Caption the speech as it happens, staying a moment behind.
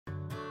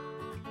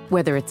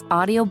Whether it's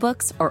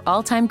audiobooks or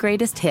all-time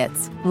greatest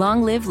hits,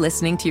 long live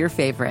listening to your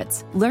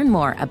favorites. Learn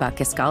more about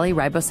Kisqali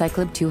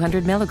Ribociclib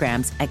 200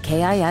 milligrams at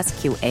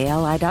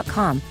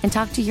KISQALI.com and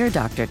talk to your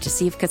doctor to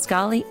see if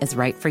Kisqali is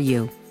right for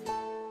you.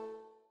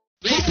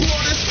 They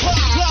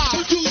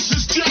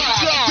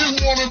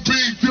wanna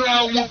be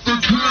down with the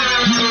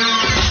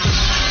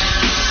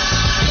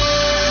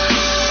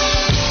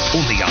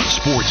Only on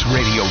Sports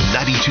Radio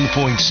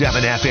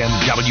 92.7 FM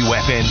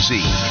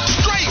WFNZ.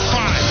 straight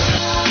fire.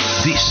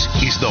 This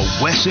is the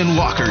Wes and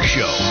Walker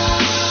Show.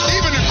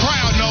 Even the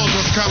crowd knows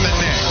what's coming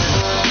next.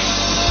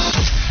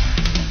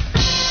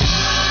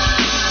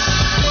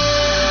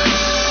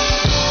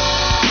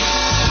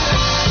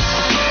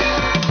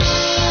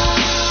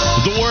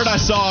 The word I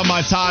saw on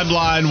my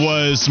timeline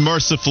was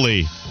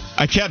mercifully.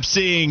 I kept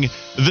seeing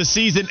the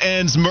season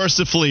ends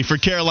mercifully for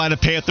Carolina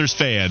Panthers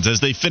fans as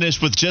they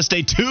finished with just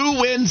a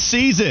 2-win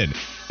season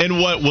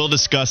in what we'll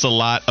discuss a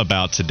lot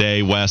about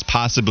today, Wes,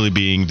 possibly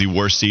being the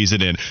worst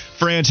season in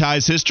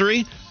franchise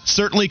history,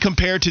 certainly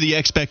compared to the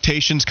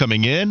expectations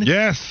coming in.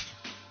 Yes.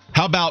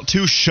 How about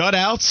 2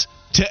 shutouts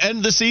to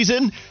end the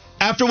season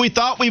after we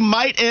thought we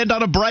might end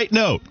on a bright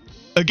note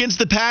against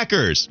the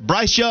Packers?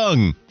 Bryce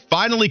Young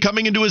finally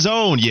coming into his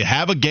own. You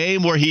have a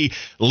game where he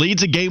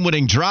leads a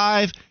game-winning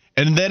drive,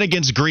 and then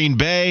against Green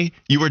Bay,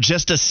 you were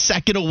just a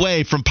second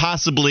away from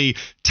possibly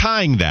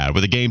tying that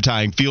with a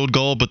game-tying field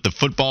goal, but the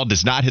football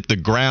does not hit the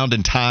ground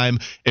in time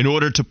in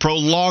order to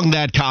prolong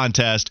that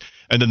contest.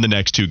 And then the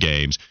next 2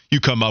 games, you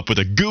come up with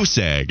a goose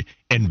egg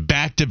in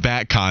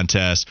back-to-back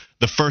contests,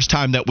 the first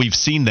time that we've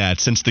seen that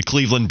since the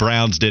Cleveland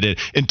Browns did it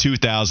in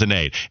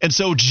 2008. And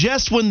so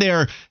just when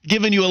they're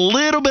giving you a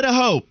little bit of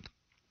hope,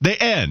 they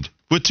end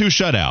with 2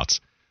 shutouts.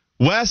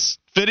 Wes,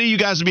 Fitty, you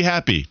guys would be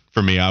happy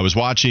for me. I was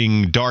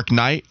watching Dark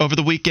Knight over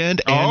the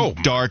weekend and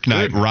Dark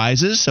Knight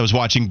Rises. I was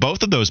watching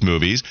both of those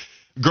movies.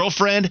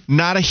 Girlfriend,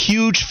 not a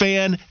huge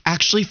fan,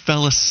 actually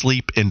fell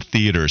asleep in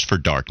theaters for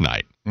Dark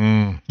Knight.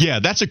 Yeah,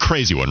 that's a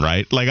crazy one,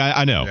 right? Like,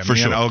 I know, for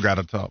sure. Me and O got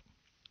to talk.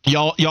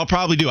 Y'all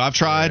probably do. I've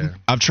tried. Yeah.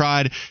 I've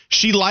tried.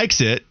 She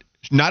likes it.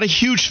 Not a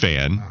huge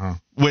fan,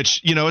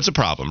 which, it's a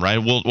problem, right?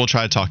 We'll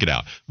try to talk it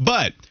out.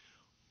 But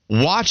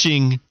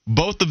watching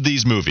both of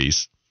these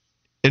movies,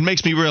 it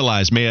makes me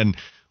realize, man,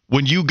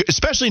 when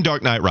especially in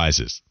Dark Knight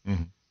Rises,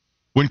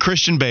 when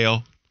Christian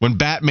Bale, when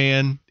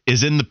Batman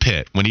is in the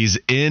pit, when he's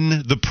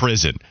in the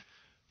prison,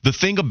 the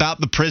thing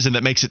about the prison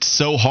that makes it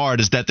so hard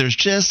is that there's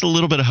just a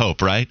little bit of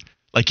hope, right?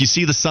 Like you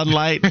see the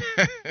sunlight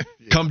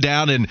come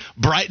down and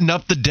brighten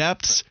up the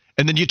depths,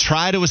 and then you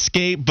try to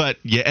escape, but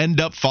you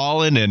end up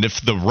falling, and if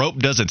the rope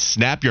doesn't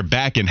snap your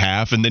back in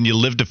half, and then you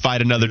live to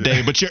fight another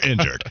day, but you're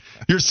injured.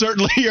 You're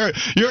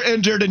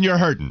injured and you're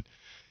hurting.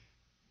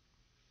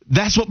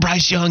 That's what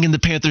Bryce Young and the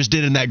Panthers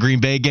did in that Green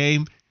Bay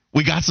game.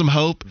 We got some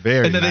hope.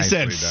 And then they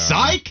said,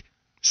 psych,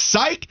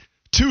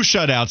 2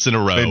 shutouts in a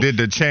row. They did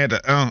the chant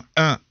of,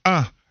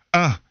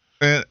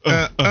 and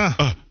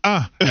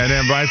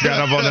then Bryce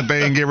got up on the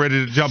thing and get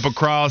ready to jump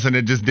across, and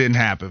it just didn't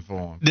happen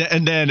for him.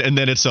 And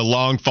then it's a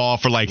long fall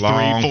for like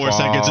 3-4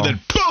 seconds, and then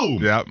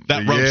boom, that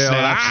rope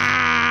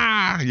snaps.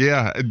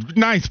 Yeah,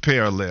 nice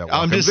parallel.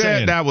 I'm just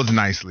saying that was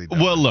nicely done.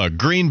 Well, look,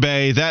 Green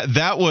Bay,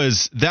 that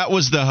was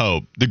the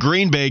hope. The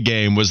Green Bay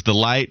game was the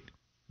light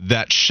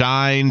that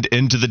shined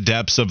into the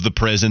depths of the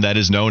prison that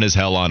is known as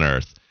hell on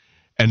earth.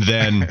 And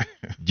then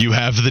you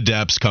have the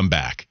depths come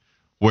back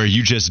where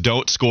you just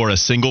don't score a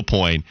single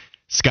point.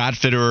 Scott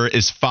Fitterer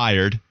is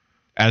fired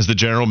as the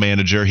general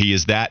manager. He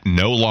is that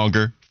no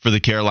longer for the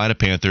Carolina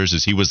Panthers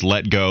as he was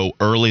let go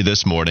early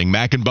this morning.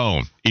 Mac and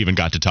Bone even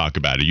got to talk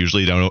about it.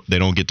 Usually they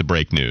don't get to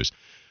break news.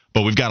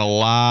 But we've got a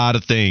lot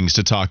of things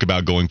to talk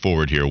about going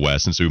forward here,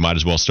 Wes, and so we might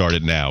as well start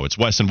it now. It's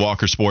Wes and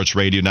Walker Sports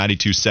Radio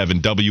 92.7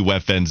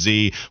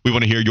 WFNZ. We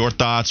want to hear your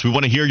thoughts. We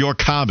want to hear your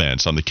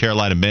comments on the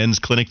Carolina Men's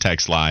Clinic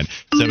text line,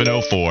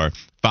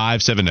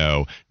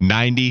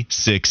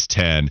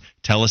 704-570-9610.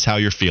 Tell us how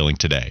you're feeling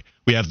today.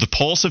 We have the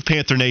Pulse of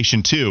Panther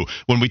Nation, too.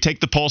 When we take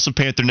the Pulse of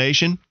Panther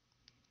Nation,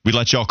 we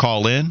let y'all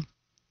call in.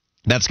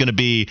 That's going to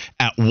be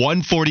at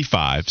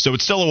 1:45, so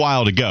it's still a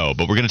while to go,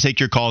 but we're going to take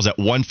your calls at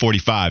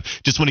 1:45.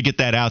 Just want to get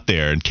that out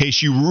there in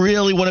case you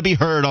really want to be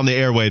heard on the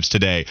airwaves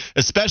today,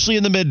 especially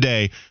in the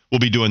midday. We'll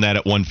be doing that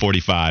at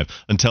 1:45.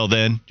 Until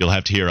then, you'll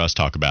have to hear us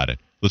talk about it.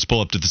 Let's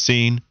pull up to the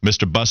scene.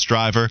 Mr. Bus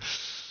Driver,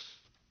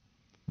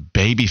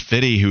 Baby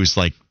Fitty, who's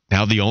like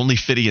now the only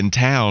Fitty in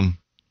town.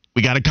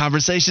 We got a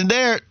conversation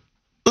there.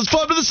 Let's pull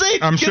up to the scene.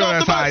 I'm sure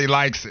that's how he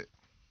likes it.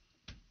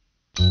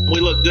 We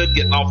look good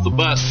getting off the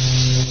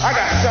bus. I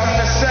got something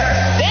to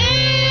say.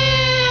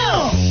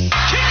 Damn!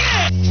 Kick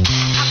it!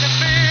 I can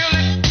feel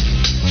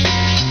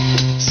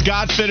it.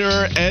 Scott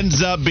Fitterer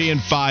ends up being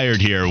fired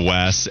here,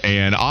 Wes,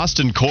 and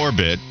Austin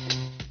Corbett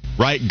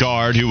right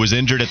guard who was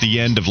injured at the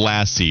end of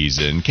last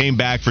season, came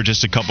back for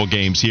just a couple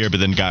games here, but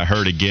then got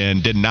hurt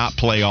again, did not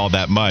play all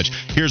that much.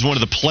 Here's one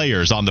of the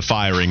players on the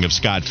firing of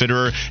Scott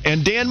Fitterer,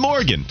 and Dan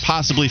Morgan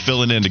possibly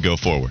filling in to go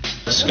forward.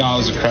 Scott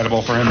was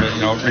incredible for him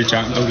to reach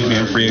out and go get me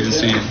in free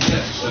agency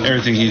and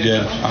everything he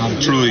did.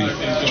 Truly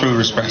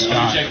respect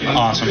Scott.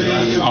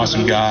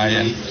 Awesome guy,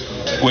 and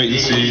wait and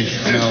see.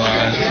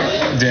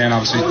 Dan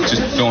obviously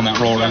just filling that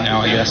role right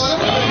now, I guess,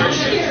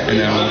 and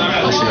then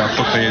we'll see how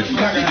quickly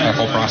that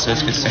whole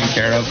process gets taken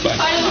care of. But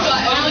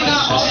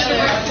it's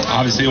just,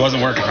 obviously it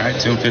wasn't working, right?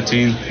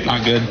 2-15,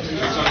 not good.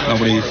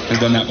 Nobody has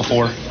done that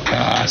before,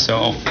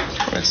 so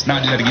let's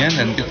not do that again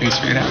and get things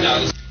figured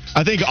out.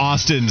 I think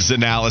Austin's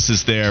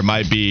analysis there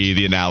might be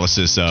the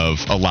analysis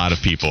of a lot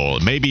of people.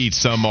 Maybe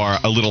some are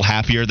a little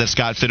happier that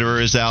Scott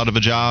Fitterer is out of a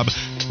job.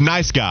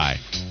 Nice guy.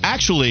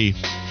 Actually,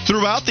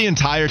 throughout the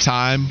entire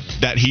time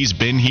that he's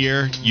been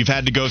here, you've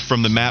had to go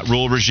from the Matt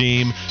Rule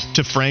regime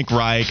to Frank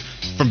Reich,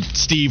 from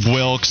Steve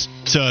Wilkes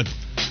to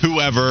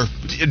whoever,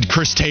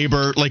 Chris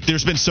Tabor. Like,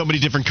 there's been so many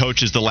different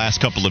coaches the last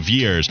couple of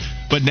years.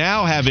 But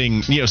now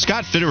having,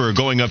 Scott Fitterer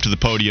going up to the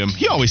podium,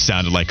 he always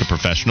sounded like a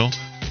professional.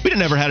 We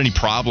never had any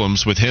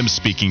problems with him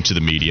speaking to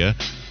the media.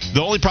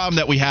 The only problem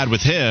that we had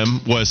with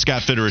him was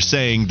Scott Fitterer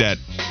saying that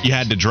you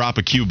had to drop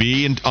a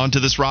QB onto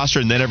this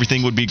roster and then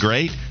everything would be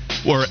great,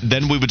 or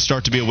then we would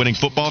start to be a winning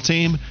football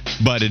team,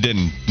 but it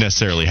didn't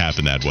necessarily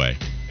happen that way.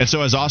 And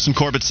so as Austin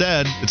Corbett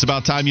said, it's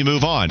about time you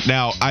move on.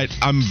 Now,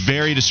 I'm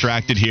very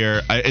distracted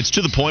here. It's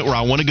to the point where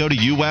I want to go to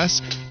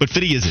U.S., but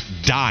Fitty is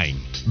dying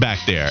back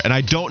there, and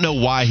I don't know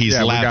why he's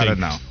laughing. We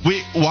gotta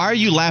know. Why are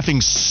you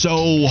laughing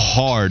so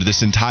hard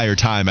this entire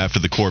time after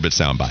the Corbett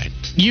soundbite?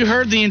 You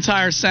heard the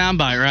entire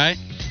soundbite, right?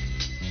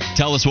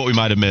 Tell us what we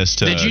might have missed.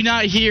 Did you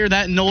not hear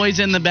that noise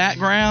in the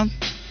background?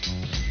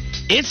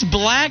 It's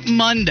Black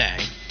Monday.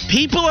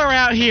 People are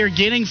out here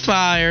getting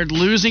fired,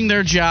 losing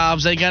their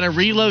jobs. They got to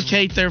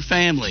relocate their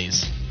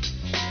families.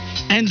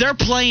 And they're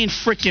playing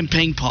freaking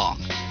ping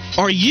pong.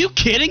 Are you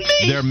kidding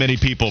me? There are many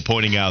people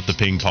pointing out the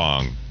ping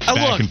pong.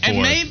 Look, and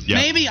forth.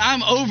 Maybe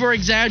I'm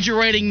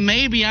over-exaggerating.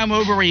 Maybe I'm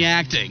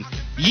overreacting.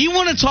 You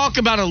want to talk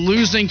about a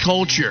losing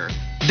culture.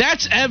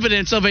 That's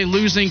evidence of a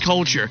losing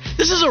culture.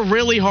 This is a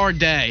really hard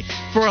day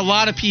for a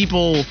lot of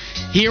people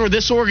here with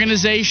this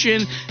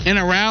organization and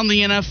around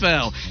the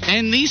NFL.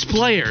 And these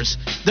players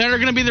that are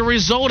going to be the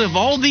result of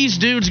all these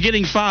dudes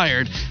getting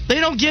fired, they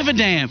don't give a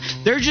damn.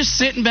 They're just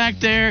sitting back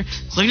there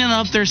cleaning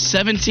up their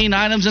 17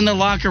 items in the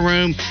locker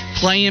room,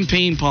 playing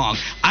ping pong.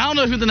 I don't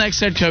know who the next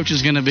head coach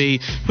is going to be,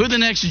 who the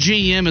next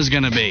GM is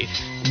going to be.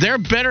 There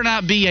better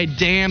not be a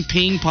damn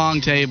ping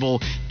pong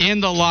table in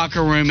the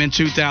locker room in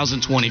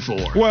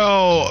 2024.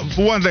 Well,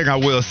 one thing I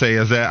will say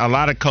is that a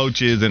lot of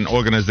coaches and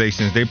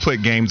organizations, they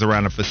put games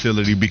around a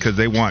facility because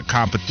they want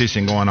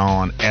competition going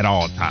on at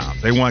all times.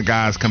 They want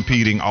guys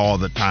competing all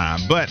the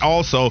time. But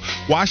also,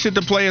 why should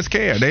the players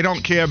care? They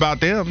don't care about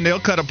them. They'll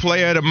cut a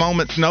player at a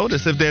moment's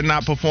notice if they're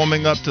not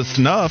performing up to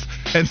snuff.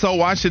 And so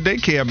why should they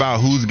care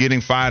about who's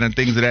getting fired and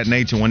things of that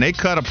nature? When they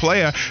cut a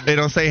player, they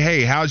don't say,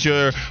 hey, how's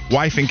your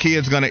wife and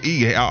kids going to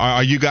eat?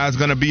 Are you guys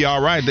going to be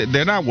all right?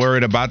 They're not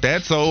worried about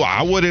that, so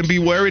I wouldn't be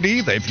worried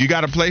either. If you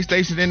got a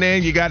PlayStation in there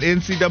and you got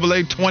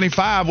NCAA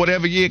 25,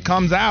 whatever year it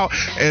comes out,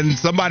 and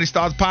somebody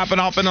starts popping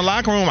off in the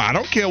locker room, I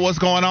don't care what's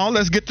going on.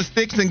 Let's get the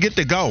sticks and get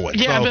to going.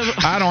 Yeah, so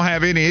I don't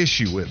have any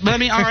issue with it. But I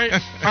mean, all right,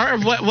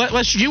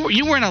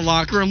 you were in a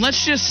locker room.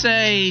 Let's just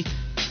say,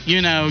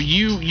 you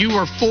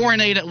were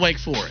 4-8 at Wake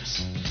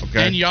Forest.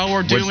 Okay. And y'all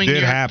were doing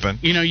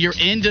your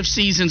end of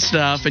season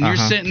stuff, and you're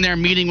sitting there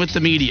meeting with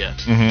the media.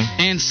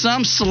 Mm-hmm. And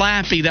some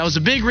slappy that was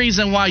a big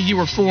reason why you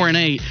were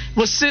 4-8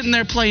 was sitting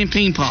there playing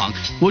ping pong.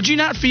 Would you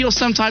not feel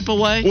some type of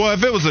way? Well,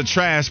 if it was a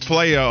trash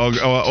player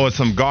or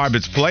some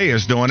garbage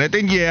players doing it,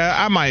 then yeah,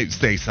 I might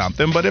say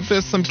something. But if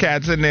there's some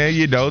cats in there,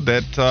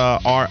 that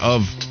are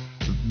of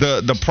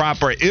the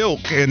proper ilk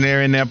and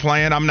they're in there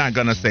playing, I'm not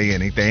going to say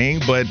anything.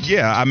 But,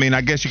 yeah, I mean,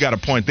 I guess you got a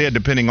point there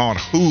depending on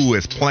who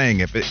is playing.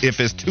 If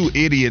it's two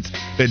idiots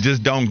that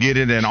just don't get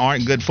it and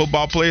aren't good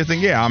football players, then,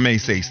 yeah, I may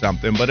say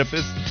something. But if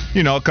it's,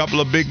 a couple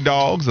of big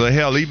dogs or,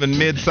 hell, even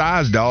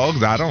mid-sized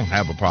dogs, I don't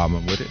have a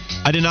problem with it.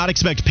 I did not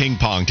expect ping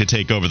pong to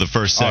take over the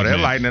first segment they're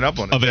lighting it up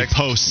on of a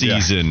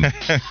postseason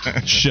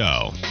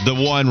show, the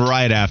one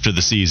right after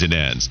the season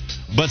ends.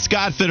 But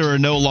Scott Fitterer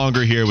no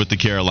longer here with the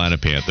Carolina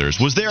Panthers.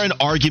 Was there an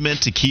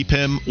argument to keep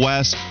him,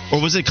 Wes, or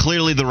was it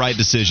clearly the right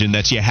decision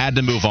that you had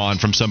to move on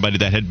from somebody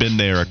that had been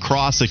there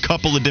across a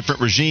couple of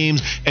different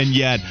regimes and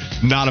yet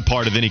not a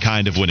part of any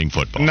kind of winning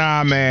football?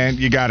 Nah, man,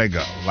 you got to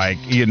go.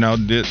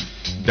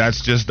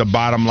 That's just the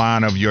bottom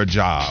line of your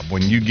job.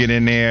 When you get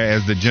in there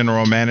as the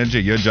general manager,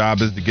 your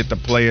job is to get the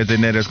players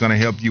in there that's going to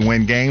help you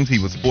win games. He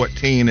was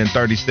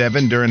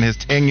 14-37 during his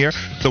tenure,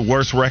 the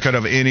worst record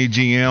of any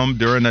GM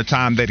during the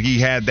time that he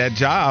had that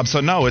job. So,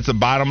 no, it's a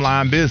bottom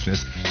line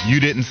business. You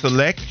didn't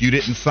you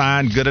didn't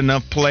sign good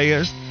enough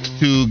players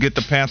to get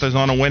the Panthers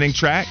on a winning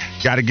track.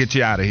 Got to get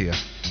you out of here.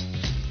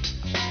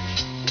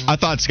 I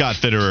thought Scott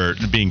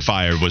Fitterer being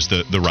fired was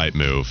the right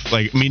move.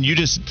 Like, I mean, you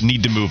just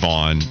need to move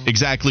on.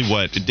 Exactly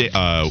what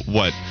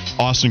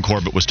Austin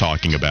Corbett was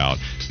talking about.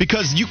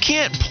 Because you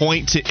can't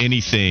point to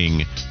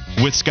anything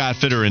with Scott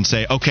Fitterer and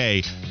say,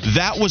 okay,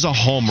 that was a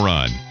home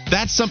run.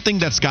 That's something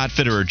that Scott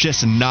Fitterer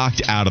just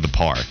knocked out of the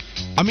park.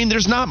 I mean,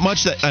 there's not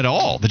much at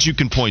all that you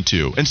can point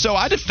to. And so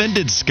I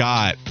defended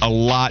Scott a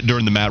lot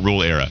during the Matt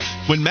Rule era.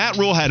 When Matt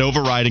Rule had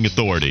overriding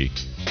authority,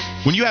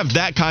 when you have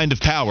that kind of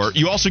power,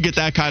 you also get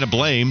that kind of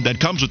blame that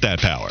comes with that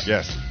power.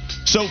 Yes.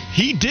 So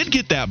he did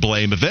get that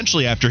blame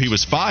eventually after he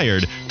was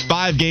fired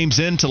 5 games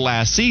into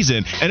last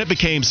season, and it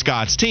became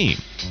Scott's team.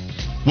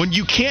 When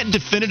you can't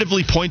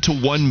definitively point to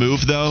one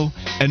move, though,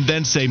 and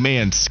then say,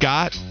 man,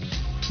 Scott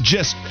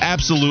just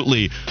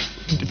absolutely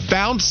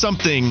found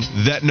something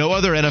that no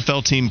other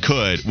NFL team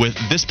could with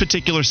this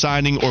particular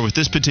signing or with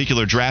this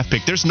particular draft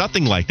pick. There's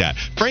nothing like that.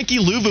 Frankie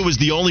Louvu is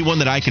the only one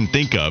that I can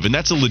think of, and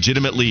that's a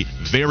legitimately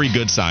very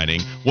good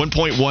signing.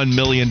 $1.1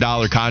 million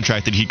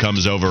contract that he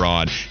comes over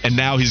on, and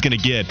now he's going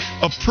to get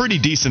a pretty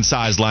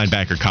decent-sized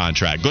linebacker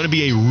contract. Going to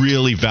be a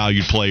really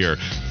valued player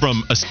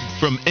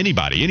from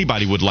anybody.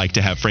 Anybody would like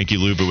to have Frankie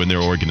Louvu in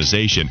their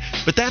organization,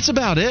 but that's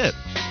about it.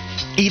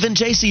 Even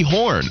J.C.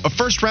 Horn, a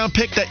first-round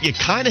pick that you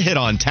kind of hit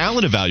on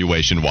talent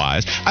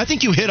evaluation-wise. I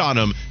think you hit on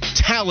him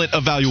talent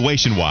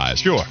evaluation-wise.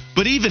 Sure.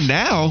 But even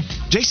now,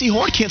 J.C.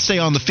 Horn can't stay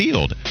on the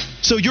field.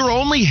 So you're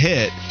only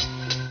hit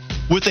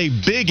with a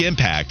big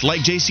impact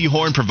like J.C.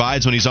 Horn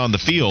provides when he's on the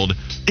field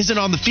isn't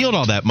on the field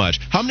all that much.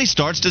 How many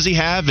starts does he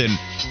have in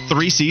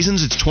 3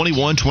 seasons? It's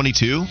 21,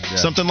 22,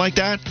 something like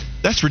that.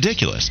 That's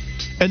ridiculous.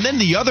 And then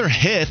the other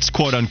hits,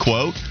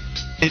 quote-unquote,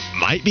 it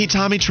might be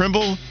Tommy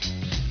Trimble.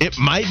 It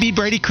might be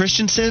Brady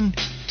Christensen.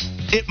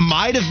 It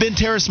might have been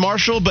Terrace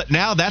Marshall, but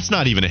now that's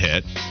not even a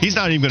hit. He's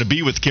not even going to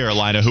be with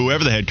Carolina,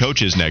 whoever the head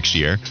coach is next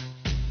year.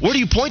 Where do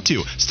you point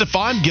to?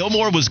 Stephon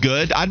Gilmore was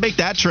good. I'd make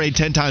that trade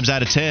 10 times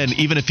out of 10,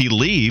 even if he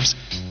leaves.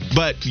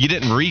 But you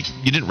didn't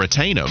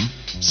retain him,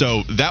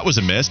 so that was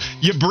a miss.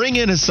 You bring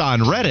in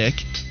Hassan Reddick,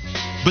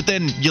 but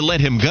then you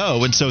let him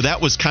go, and so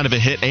that was kind of a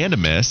hit and a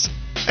miss.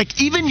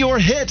 Like, even your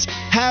hits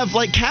have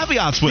like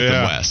caveats with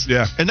them, Wes.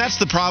 Yeah. And that's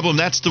the problem.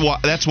 That's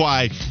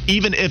why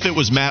even if it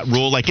was Matt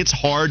Rule, like, it's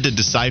hard to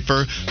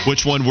decipher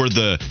which one were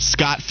the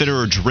Scott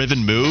Fitterer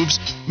driven moves.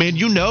 Man,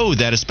 you know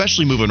that,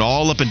 especially moving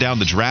all up and down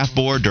the draft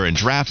board during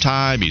draft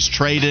time, he's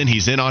trading,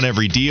 he's in on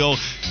every deal.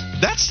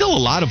 That's still a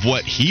lot of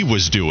what he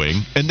was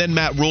doing. And then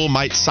Matt Rule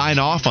might sign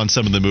off on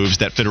some of the moves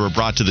that Fitterer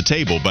brought to the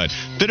table. But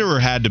Fitterer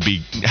had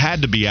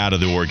to be out of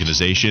the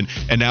organization.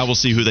 And now we'll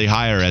see who they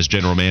hire as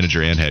general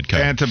manager and head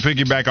coach. And to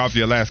piggyback off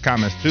your last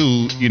comments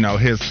too, you know,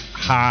 his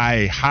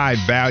high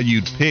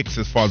valued picks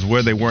as far as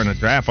where they were in the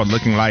draft are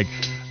looking like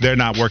they're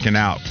not working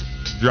out.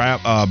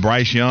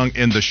 Bryce Young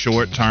in the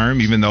short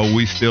term, even though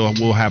we still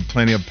will have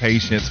plenty of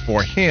patience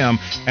for him.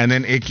 And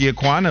then Ike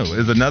Ekwonu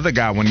is another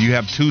guy. When you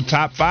have 2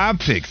 top 5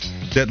 picks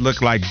that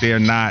look like they're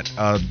not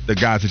the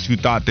guys that you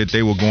thought that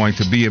they were going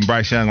to be. And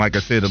Bryce Young, like I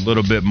said, a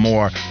little bit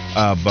more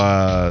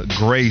of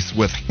grace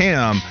with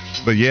him.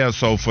 But yeah,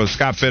 so for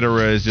Scott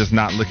Fitterer, it's just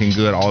not looking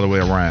good all the way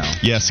around.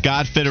 Yeah,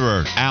 Scott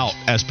Fitterer out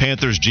as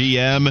Panthers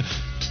GM.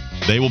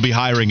 They will be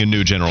hiring a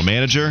new general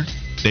manager.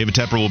 David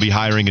Tepper will be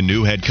hiring a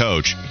new head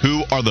coach.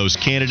 Who are those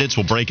candidates?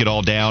 We'll break it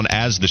all down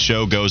as the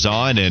show goes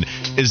on. And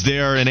is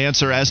there an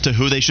answer as to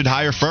who they should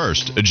hire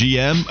first? A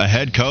GM, a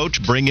head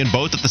coach, bring in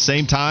both at the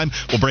same time?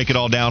 We'll break it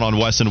all down on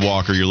Wes and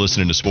Walker. You're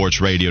listening to Sports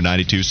Radio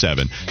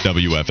 92.7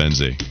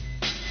 WFNZ.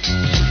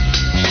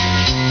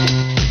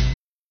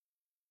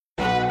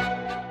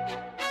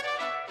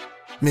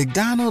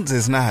 McDonald's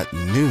is not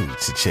new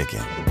to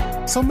chicken.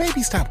 So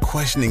maybe stop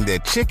questioning their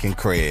chicken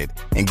cred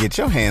and get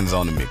your hands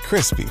on the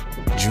McCrispy.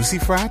 Juicy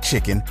fried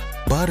chicken,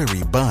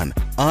 buttery bun,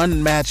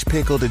 unmatched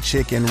pickle to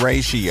chicken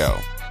ratio.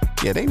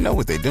 Yeah, they know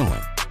what they're doing.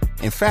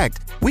 In fact,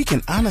 we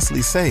can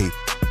honestly say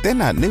they're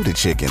not new to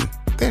chicken.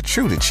 They're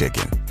true to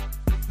chicken.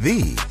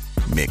 The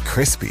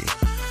McCrispy.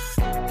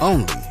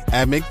 Only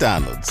at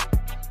McDonald's.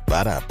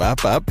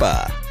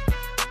 Ba-da-ba-ba-ba.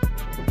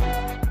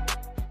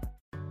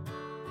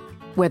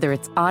 Whether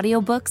it's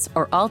audiobooks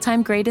or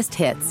all-time greatest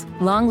hits,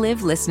 long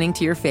live listening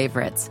to your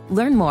favorites.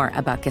 Learn more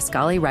about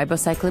Kisqali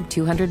Ribociclib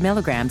 200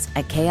 milligrams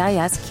at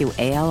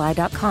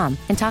KISQALI.com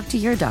and talk to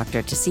your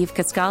doctor to see if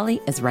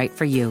Kisqali is right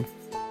for you.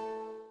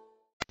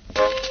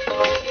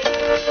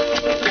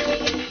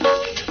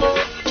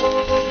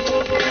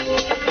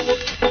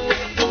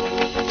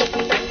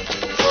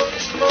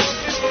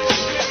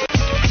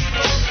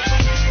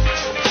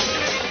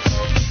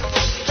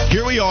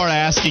 Here we are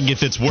asking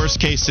if it's worst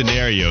case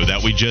scenario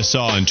that we just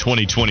saw in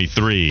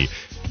 2023.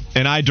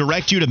 And I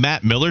direct you to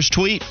Matt Miller's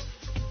tweet.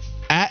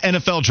 At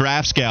NFL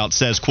Draft Scout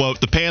says,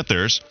 quote, the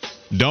Panthers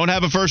don't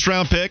have a first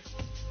round pick.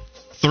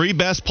 3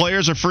 best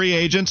players are free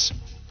agents.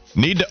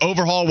 Need to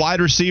overhaul wide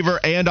receiver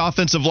and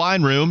offensive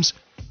line rooms.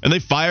 And they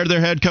fired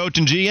their head coach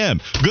and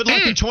GM. Good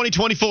luck in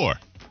 2024.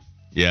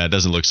 Yeah, it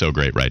doesn't look so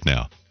great right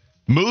now.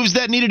 Moves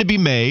that needed to be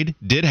made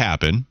did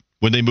happen.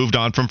 when they moved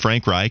on from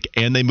Frank Reich,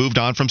 and they moved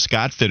on from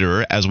Scott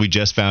Fitterer, as we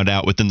just found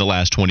out within the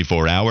last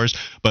 24 hours.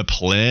 But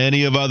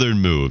plenty of other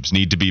moves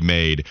need to be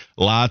made.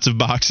 Lots of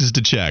boxes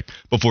to check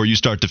before you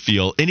start to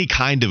feel any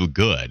kind of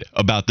good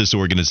about this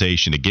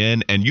organization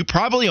again. And you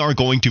probably aren't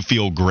going to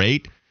feel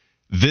great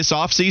this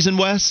offseason,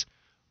 Wes,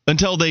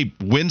 until they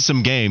win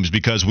some games,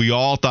 because we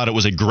all thought it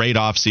was a great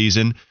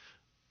offseason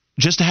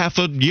just a half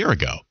a year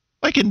ago.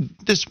 Like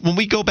when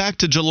we go back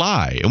to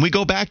July and we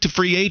go back to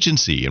free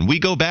agency and we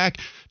go back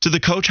to the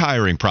coach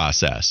hiring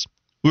process,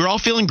 we were all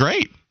feeling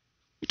great.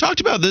 We talked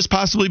about this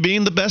possibly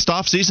being the best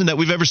offseason that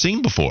we've ever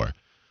seen before.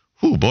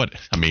 Ooh, boy,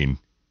 I mean,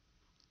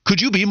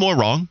 could you be more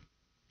wrong?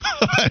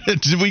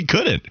 We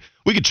couldn't.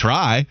 We could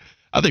try.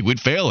 I think we'd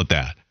fail at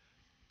that.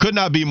 Could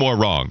not be more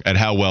wrong at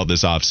how well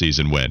this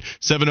offseason went.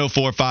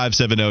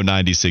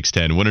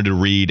 704-570-9610. Wanted to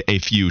read a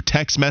few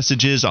text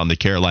messages on the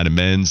Carolina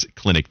Men's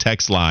Clinic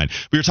text line.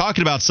 We were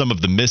talking about some of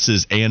the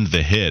misses and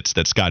the hits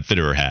that Scott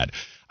Fitterer had.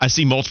 I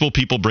see multiple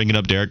people bringing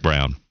up Derek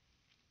Brown.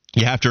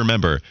 You have to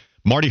remember,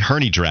 Marty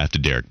Herney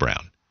drafted Derek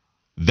Brown.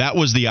 That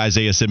was the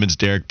Isaiah Simmons,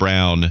 Derek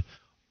Brown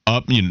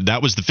up.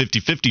 That was the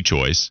 50-50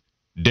 choice.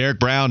 Derek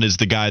Brown is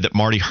the guy that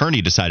Marty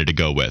Herney decided to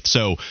go with.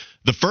 So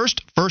the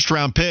first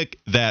round pick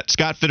that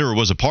Scott Fitterer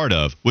was a part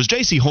of was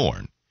J.C.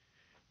 Horn.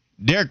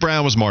 Derek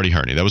Brown was Marty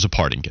Herney. That was a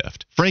parting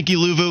gift. Frankie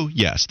Louvu,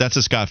 yes, that's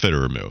a Scott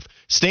Fitterer move.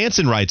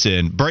 Stanson writes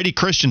in, Brady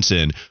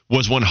Christensen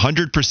was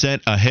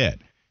 100% a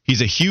hit.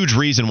 He's a huge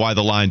reason why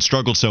the line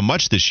struggled so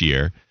much this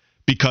year,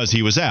 because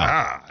he was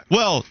out.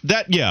 Well,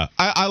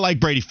 I like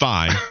Brady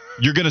fine.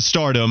 You're going to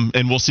start him,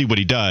 and we'll see what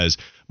he does.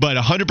 But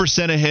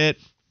 100% a hit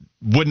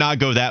would not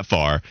go that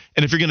far.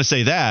 And if you're going to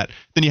say that,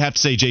 then you have to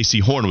say J.C.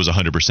 Horn was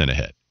 100% a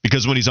hit.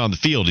 Because when he's on the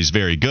field, he's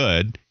very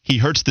good. He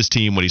hurts this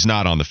team when he's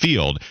not on the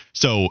field.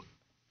 So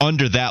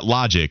under that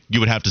logic,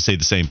 you would have to say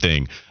the same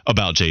thing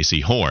about J.C.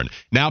 Horn.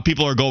 Now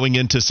people are going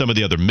into some of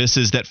the other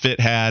misses that Fitt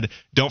had.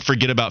 Don't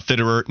forget about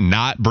Fitterer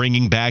not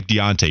bringing back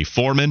Deontay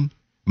Foreman.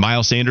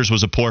 Miles Sanders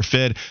was a poor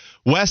fit.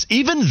 Wes,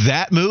 even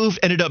that move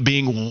ended up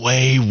being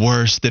way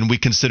worse than we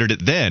considered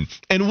it then.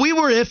 And we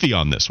were iffy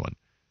on this one.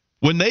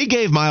 When they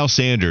gave Miles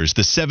Sanders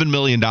the $7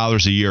 million a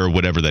year or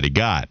whatever that he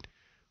got,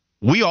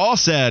 we all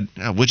said,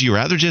 would you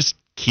rather just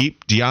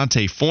keep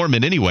Deontay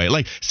Foreman anyway?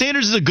 Like,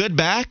 Sanders is a good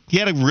back. He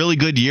had a really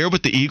good year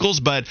with the Eagles,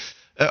 but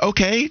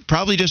okay,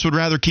 probably just would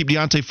rather keep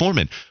Deontay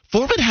Foreman.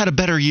 Foreman had a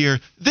better year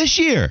this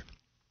year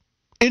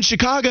in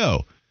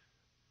Chicago.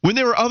 When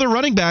there were other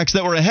running backs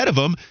that were ahead of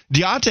him,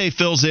 Deontay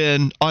fills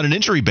in on an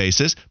injury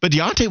basis, but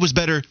Deontay was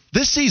better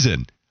this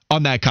season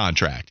on that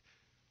contract.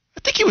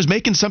 I think he was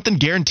making something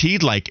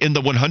guaranteed like in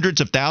the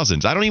hundreds of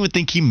thousands. I don't even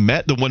think he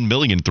met the 1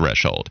 million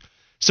threshold.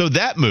 So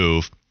that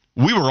move,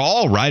 we were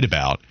all right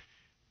about.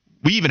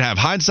 We even have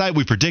hindsight.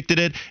 We predicted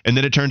it, and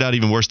then it turned out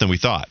even worse than we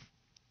thought.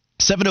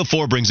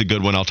 704 brings a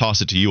good one. I'll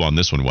toss it to you on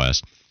this one,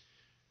 Wes.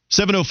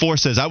 704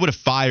 says, I would have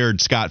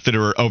fired Scott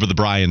Fitterer over the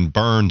Brian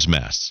Burns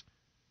mess.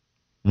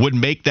 Would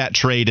make that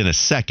trade in a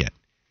second.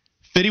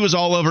 Fitty was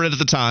all over it at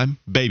the time.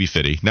 Baby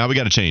Fitty. Now we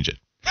got to change it.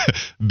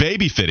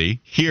 Baby Fitty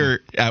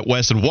here at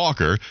Wes and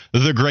Walker,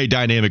 the great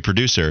dynamic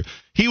producer,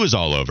 he was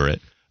all over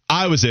it.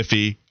 I was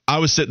iffy. I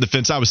was sitting the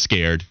fence. I was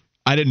scared.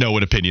 I didn't know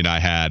what opinion I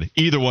had.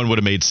 Either one would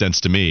have made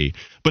sense to me.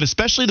 But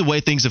especially the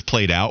way things have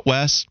played out,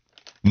 Wes,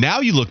 now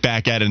you look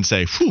back at it and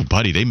say, whew,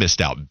 buddy, they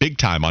missed out big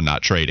time on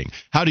not trading.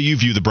 How do you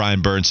view the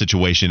Brian Burns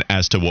situation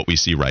as to what we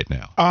see right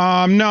now?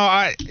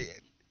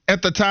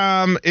 At the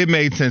time, it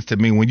made sense to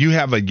me. When you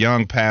have a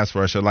young pass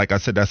rusher, like I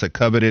said, that's a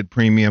coveted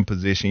premium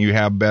position.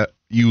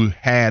 You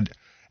had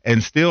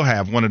and still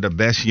have one of the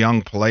best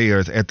young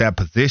players at that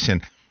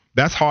position.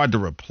 That's hard to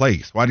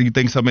replace. Why do you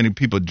think so many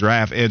people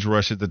draft edge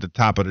rushers at the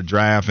top of the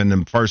draft and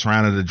the first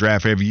round of the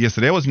draft every year? So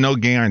there was no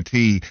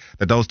guarantee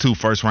that those 2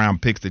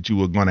 first-round picks that you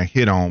were going to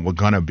hit on were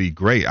going to be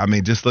great. I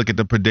mean, just look at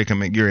the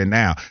predicament you're in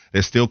now.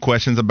 There's still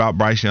questions about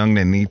Bryce Young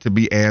that need to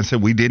be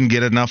answered. We didn't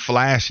get enough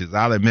flashes.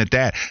 I'll admit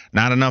that.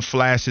 Not enough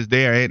flashes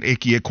there. And Ike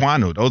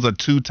Ekwonu. Those are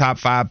 2 top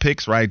 5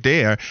 picks right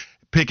there.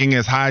 Picking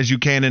as high as you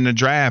can in the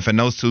draft, and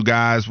those 2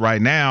 guys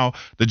right now,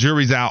 the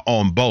jury's out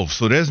on both.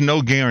 So there's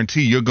no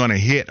guarantee you're going to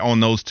hit on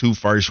those 2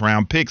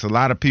 first-round picks. A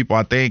lot of people,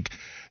 I think,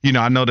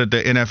 I know that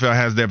the NFL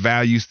has their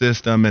value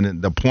system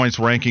and the points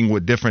ranking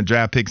with different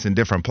draft picks in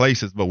different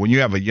places, but when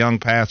you have a young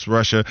pass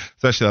rusher,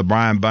 especially like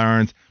Brian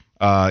Burns,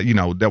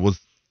 that was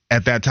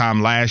at that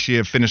time last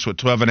year, finished with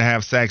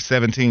 12.5 sacks,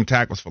 17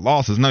 tackles for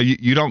losses. No,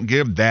 you don't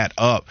give that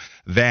up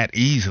that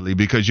easily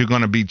because you're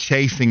going to be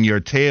chasing your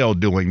tail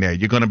doing that.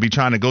 You're going to be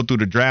trying to go through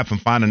the draft and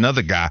find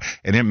another guy,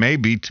 and it may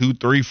be 2,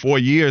 3, 4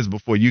 years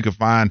before you can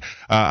find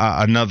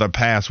another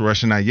pass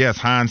rusher. Now, yes,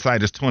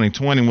 hindsight is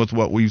 20/20 with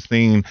what we've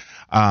seen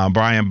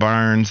Brian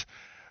Burns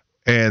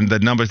and the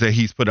numbers that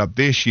he's put up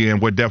this year,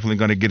 and we're definitely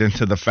going to get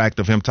into the fact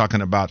of him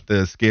talking about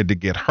the scared to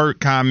get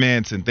hurt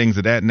comments and things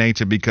of that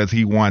nature because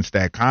he wants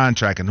that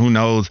contract, and who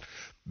knows,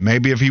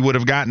 Maybe if he would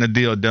have gotten a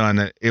deal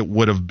done, it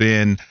would have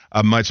been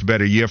a much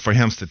better year for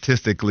him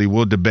statistically.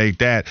 We'll debate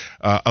that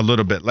a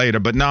little bit later.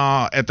 But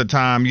no, at the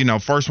time,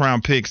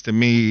 first-round picks to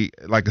me,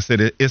 like I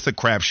said, it's a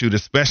crapshoot,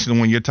 especially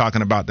when you're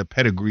talking about the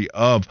pedigree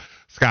of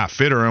Scott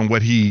Fitterer and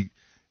what he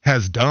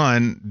has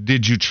done.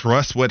 Did you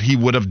trust what he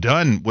would have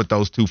done with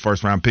those 2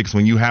 first-round picks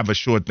when you have a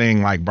sure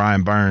thing like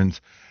Brian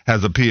Burns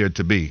has appeared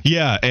to be?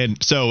 Yeah, and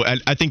so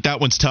I think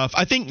that one's tough.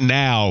 I think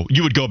now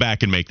you would go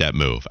back and make that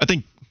move. I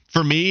think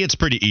for me, it's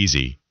pretty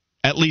easy,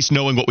 at least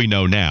knowing what we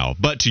know now.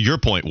 But to your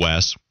point,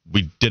 Wes,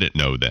 we didn't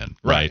know then,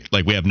 right?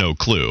 Like, we have no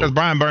clue. Because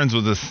Brian Burns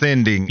was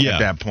ascending at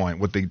that point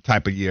with the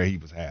type of year he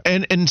was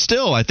having. And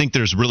still, I think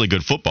there's really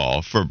good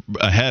football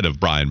ahead of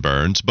Brian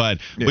Burns. But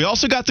we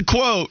also got the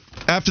quote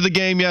after the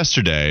game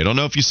yesterday. I don't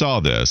know if you saw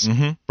this.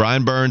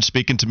 Brian Burns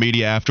speaking to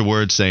media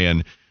afterwards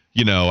saying,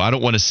 I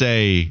don't want to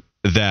say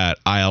that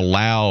I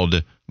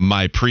allowed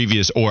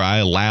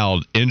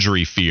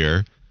injury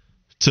fear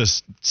to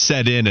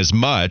set in as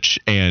much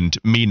and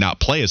me not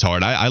play as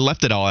hard. I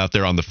left it all out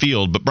there on the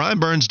field, but Brian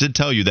Burns did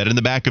tell you that in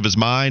the back of his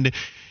mind,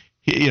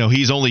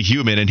 he's only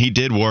human, and he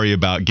did worry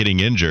about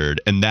getting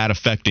injured and that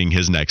affecting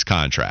his next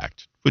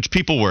contract, which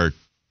people were,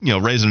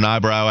 raising an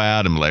eyebrow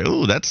at and like,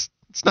 oh,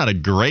 it's not a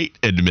great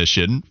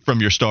admission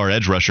from your star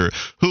edge rusher,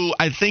 who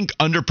I think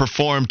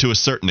underperformed to a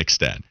certain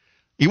extent.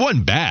 He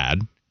wasn't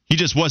bad. He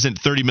just wasn't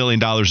 $30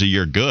 million a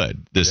year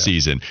good this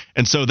season.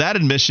 And so that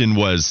admission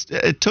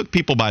it took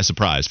people by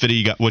surprise.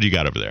 Fitty, what do you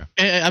got over there?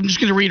 I'm just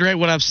going to reiterate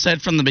what I've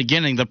said from the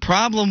beginning. The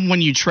problem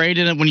when you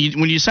traded him, when you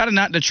decided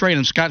not to trade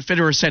him, Scott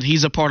Fitterer said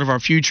he's a part of our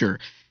future.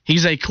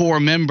 He's a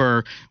core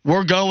member.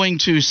 We're going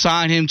to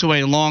sign him to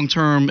a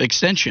long-term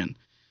extension.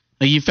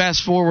 Now, you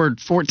fast forward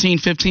 14,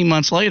 15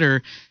 months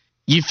later,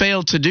 you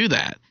failed to do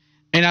that.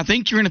 And I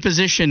think you're in a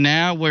position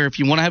now where if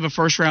you want to have a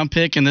first-round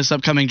pick in this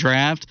upcoming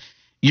draft,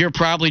 you're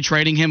probably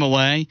trading him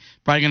away,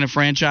 probably going to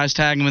franchise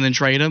tag him and then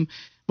trade him.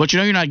 But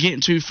you're not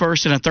getting 2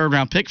 first and a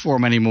third-round pick for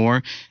him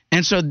anymore.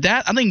 And so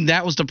I think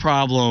that was the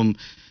problem.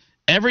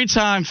 Every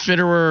time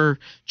Fitterer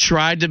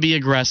tried to be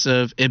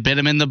aggressive, it bit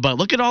him in the butt.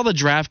 Look at all the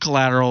draft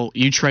collateral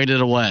you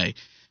traded away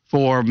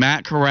for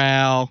Matt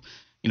Corral,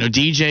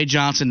 DJ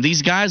Johnson,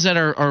 these guys that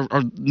are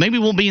maybe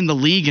won't be in the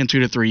league in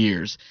 2 to 3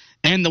 years.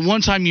 And the one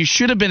time you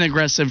should have been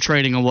aggressive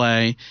trading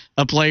away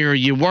a player,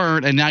 you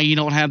weren't, and now you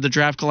don't have the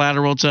draft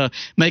collateral to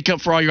make up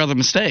for all your other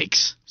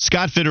mistakes.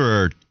 Scott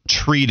Fitterer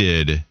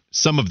treated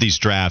some of these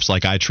drafts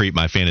like I treat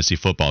my fantasy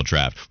football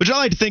draft, which I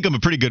like to think I'm a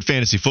pretty good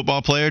fantasy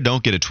football player.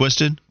 Don't get it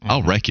twisted.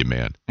 I'll wreck you,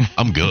 man.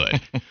 I'm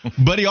good.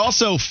 But it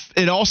also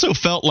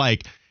felt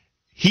like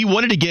he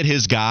wanted to get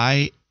his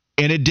guy,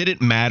 and it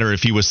didn't matter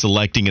if he was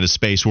selecting in a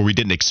space where we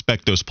didn't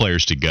expect those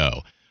players to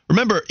go.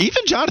 Remember,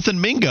 even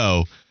Jonathan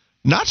Mingo,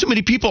 not too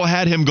many people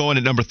had him going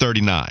at number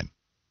 39.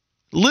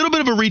 A little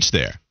bit of a reach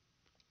there.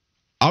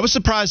 I was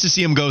surprised to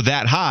see him go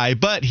that high,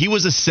 but he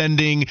was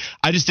ascending.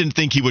 I just didn't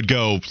think he would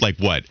go,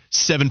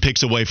 7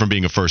 picks away from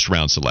being a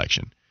first-round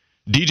selection.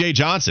 DJ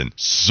Johnson,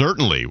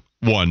 certainly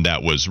one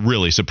that was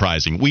really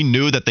surprising. We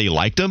knew that they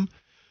liked him,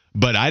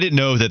 but I didn't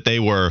know that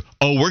they were,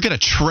 we're going to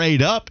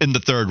trade up in the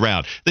 3rd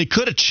round. They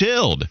could have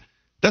chilled.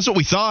 That's what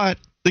we thought.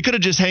 They could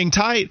have just hung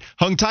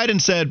tight and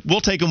said,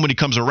 we'll take him when he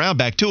comes around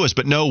back to us.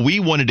 But no,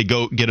 we wanted to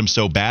go get him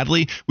so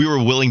badly, we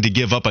were willing to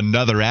give up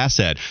another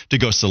asset to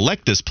go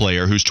select this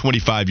player who's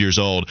 25 years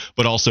old,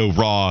 but also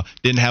raw,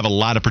 didn't have a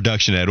lot of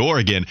production at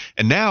Oregon.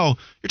 And now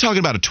you're talking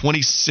about a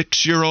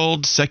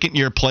 26-year-old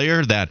second-year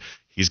player that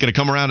he's going to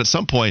come around at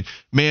some point.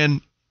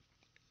 Man,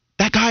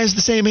 that guy is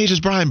the same age as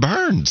Brian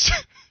Burns.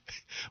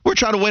 We're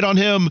trying to wait on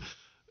him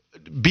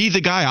be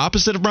the guy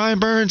opposite of Brian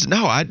Burns?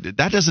 No,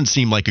 that doesn't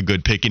seem like a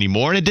good pick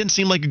anymore, and it didn't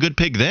seem like a good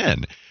pick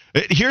then.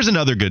 Here's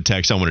another good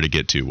text I wanted to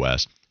get to,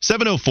 Wes.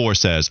 704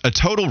 says, a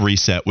total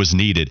reset was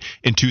needed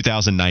in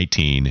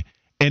 2019,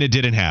 and it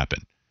didn't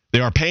happen. They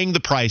are paying the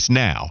price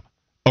now.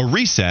 A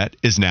reset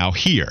is now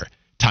here.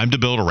 Time to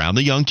build around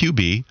the young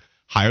QB,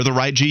 hire the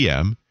right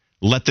GM,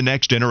 let the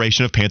next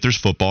generation of Panthers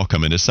football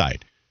come into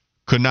sight.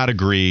 Could not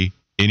agree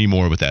any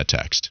more with that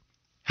text.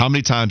 How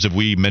many times have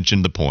we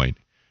mentioned the point?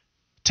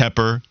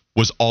 Tepper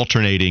was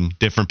alternating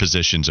different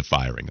positions of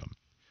firing them.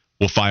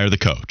 We'll fire the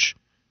coach.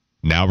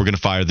 Now we're going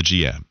to fire the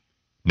GM.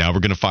 Now we're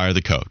going to fire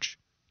the coach.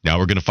 Now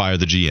we're going to fire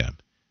the GM.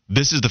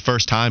 This is the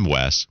first time,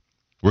 Wes,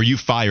 where you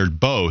fired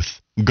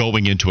both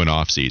going into an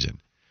offseason.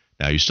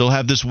 Now you still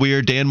have this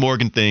weird Dan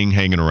Morgan thing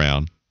hanging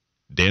around.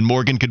 Dan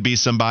Morgan could be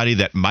somebody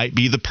that might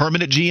be the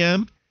permanent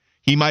GM.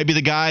 He might be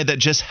the guy that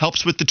just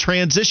helps with the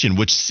transition,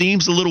 which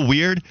seems a little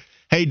weird.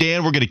 Hey,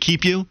 Dan, we're going to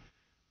keep you.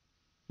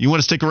 You want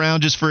to stick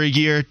around just for a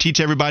year, teach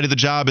everybody the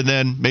job, and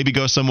then maybe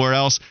go somewhere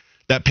else?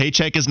 That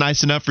paycheck is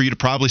nice enough for you to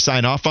probably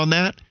sign off on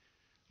that.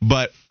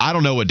 But I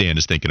don't know what Dan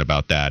is thinking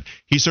about that.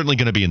 He's certainly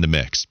going to be in the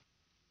mix.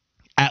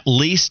 At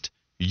least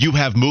you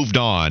have moved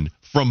on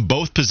from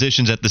both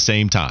positions at the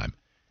same time.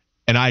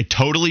 And I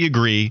totally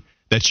agree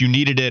that you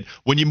needed it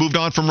when you moved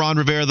on from Ron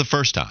Rivera the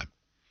first time.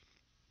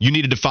 You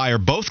needed to fire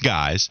both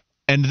guys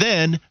and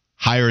then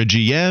hire a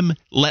GM,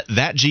 let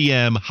that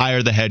GM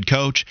hire the head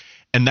coach,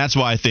 And that's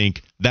why I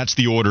think that's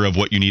the order of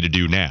what you need to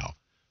do now.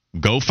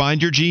 Go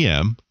find your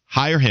GM,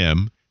 hire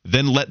him,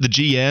 then let the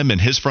GM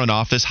and his front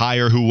office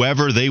hire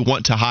whoever they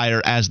want to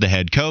hire as the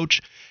head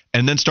coach,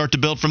 and then start to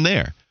build from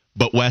there.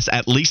 But, Wes,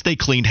 at least they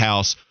cleaned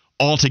house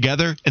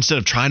altogether instead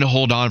of trying to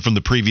hold on from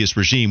the previous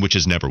regime, which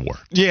has never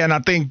worked. Yeah, and I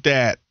think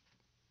that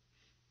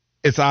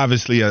it's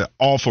obviously an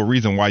awful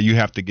reason why you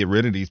have to get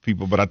rid of these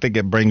people, but I think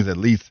it brings at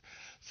least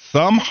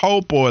some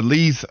hope or at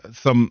least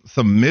some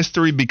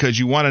mystery, because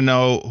you want to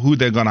know who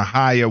they're going to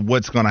hire,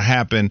 what's going to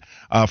happen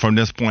from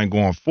this point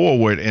going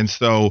forward. And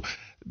so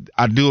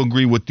I do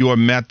agree with your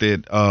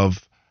method of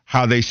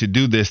how they should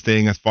do this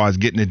thing as far as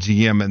getting a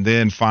GM and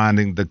then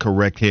finding the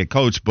correct head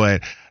coach.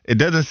 But it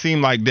doesn't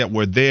seem like that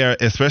we're there,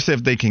 especially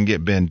if they can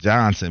get Ben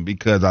Johnson,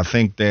 because I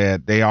think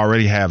that they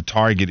already have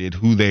targeted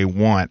who they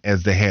want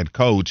as the head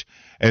coach.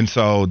 And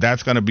so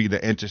that's going to be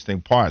the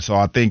interesting part. So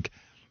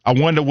I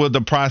wonder, will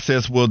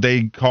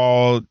they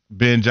call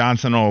Ben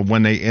Johnson, or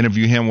when they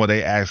interview him, will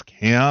they ask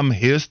him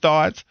his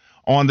thoughts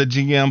on the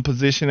GM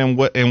position and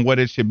what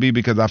it should be?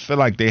 Because I feel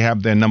like they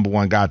have their number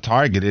one guy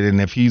targeted,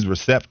 and if he's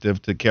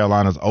receptive to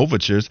Carolina's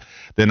overtures,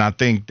 then I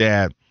think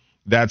that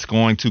that's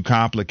going to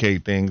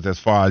complicate things as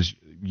far as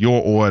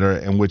your order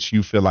in which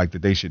you feel like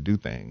that they should do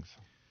things.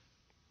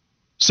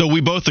 So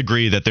we both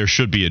agree that there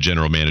should be a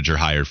general manager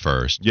hired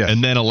first, yes,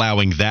 and then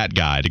allowing that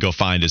guy to go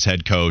find his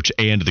head coach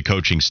and the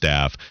coaching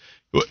staff.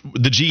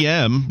 The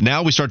GM,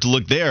 now we start to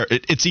look there.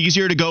 It's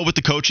easier to go with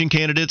the coaching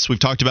candidates. We've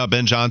talked about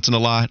Ben Johnson a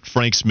lot.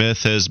 Frank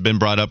Smith has been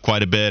brought up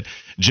quite a bit.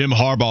 Jim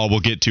Harbaugh we'll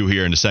get to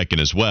here in a second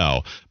as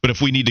well. But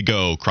if we need to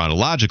go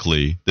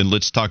chronologically, then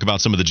let's talk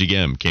about some of the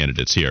GM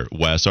candidates here.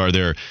 Wes, are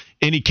there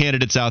any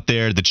candidates out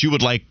there that you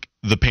would like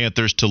the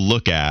Panthers to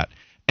look at?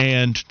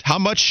 And how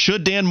much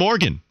should Dan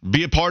Morgan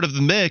be a part of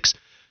the mix?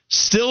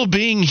 Still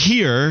being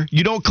here,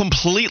 you don't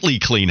completely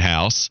clean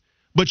house,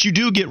 but you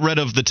do get rid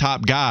of the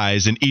top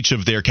guys in each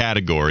of their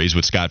categories,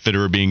 with Scott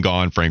Fitterer being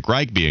gone, Frank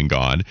Reich being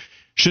gone.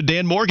 Should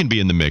Dan Morgan be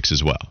in the mix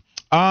as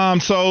well?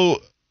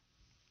 So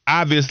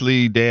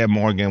obviously Dan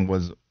Morgan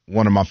was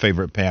one of my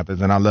favorite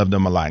Panthers, and I loved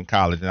him a lot in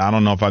college. And I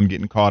don't know if I'm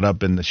getting caught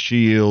up in the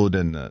shield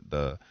and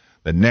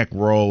the neck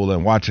roll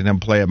and watching him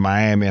play at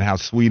Miami and how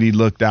sweet he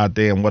looked out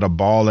there and what a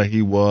baller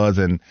he was,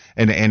 and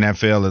in the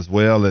NFL as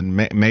well. And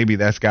maybe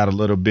that's got a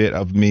little bit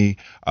of me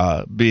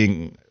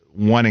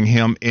wanting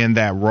him in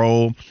that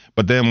role.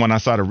 But then when I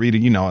started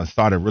reading, I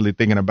started really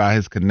thinking about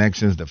his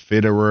connections to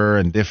Fitterer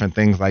and different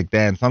things like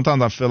that. And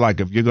sometimes I feel like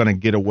if you're going to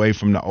get away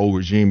from the old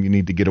regime, you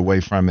need to get away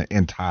from it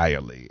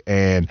entirely.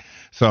 And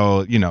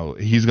so,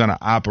 he's going to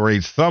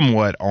operate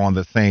somewhat on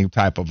the same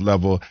type of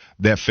level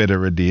that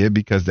Fitterer did,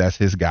 because that's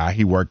his guy.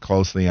 He worked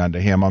closely under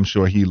him. I'm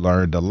sure he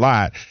learned a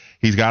lot.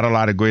 He's got a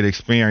lot of great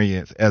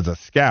experience as a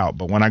scout.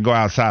 But when I go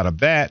outside of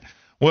that,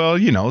 well,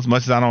 as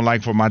much as I don't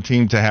like for my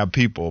team to have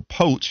people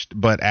poached,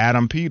 but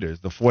Adam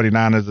Peters, the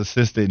 49ers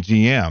assistant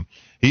GM,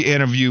 he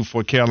interviewed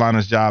for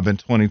Carolina's job in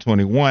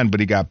 2021, but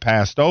he got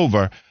passed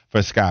over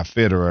for Scott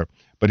Fitterer.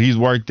 But he's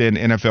worked in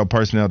NFL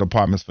personnel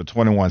departments for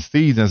 21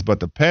 seasons. But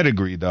the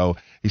pedigree, though,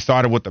 he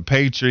started with the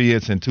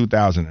Patriots in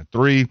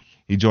 2003.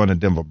 He joined the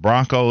Denver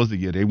Broncos the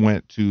year they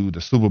went to the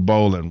Super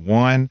Bowl and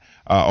won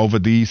over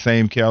these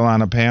same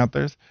Carolina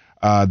Panthers.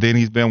 Then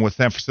he's been with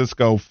San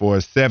Francisco for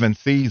 7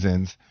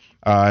 seasons.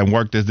 And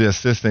worked as the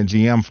assistant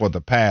GM for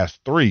the past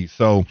 3.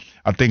 So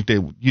I think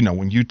that,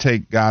 when you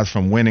take guys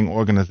from winning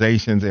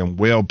organizations and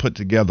well put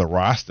together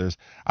rosters,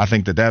 I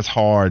think that that's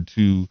hard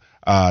to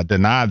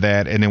deny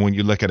that. And then when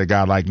you look at a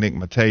guy like Nick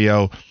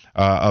Mateo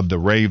of the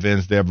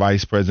Ravens, their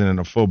vice president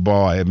of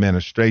football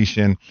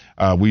administration,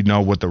 we know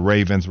what the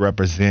Ravens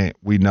represent.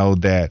 We know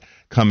that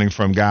coming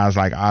from guys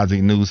like Ozzie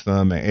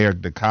Newsome and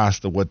Eric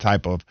DeCosta, what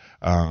type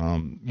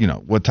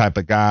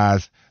of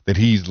guys that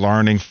he's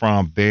learning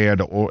from there.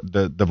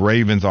 The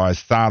Ravens are as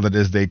solid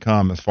as they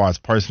come as far as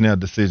personnel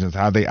decisions,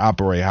 how they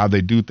operate, how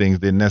they do things.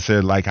 They didn't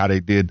necessarily like how they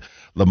did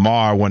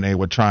Lamar when they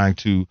were trying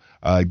to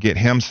get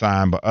him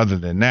signed. But other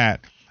than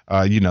that,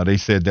 they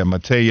said that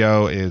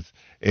Mateo is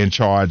in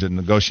charge of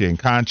negotiating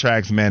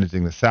contracts,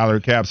 managing the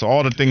salary cap. So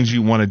all the things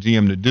you want a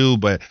GM to do,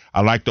 but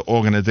I like the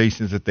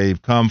organizations that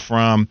they've come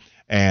from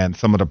and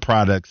some of the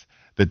products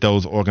that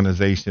those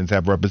organizations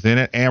have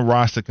represented and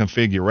roster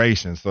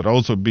configuration. So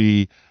those would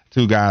be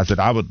 2 guys that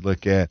I would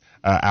look at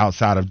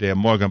outside of Dan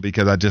Morgan,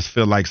 because I just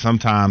feel like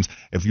sometimes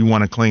if you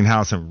want to clean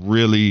house and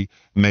really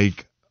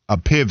make a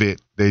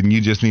pivot, then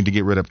you just need to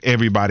get rid of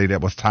everybody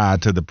that was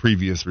tied to the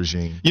previous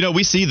regime.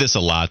 We see this a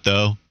lot,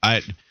 though.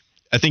 I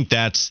think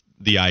that's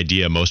the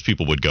idea most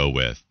people would go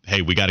with.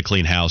 Hey, we got to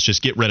clean house.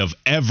 Just get rid of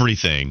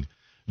everything.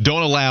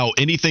 Don't allow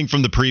anything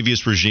from the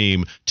previous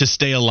regime to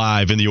stay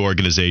alive in the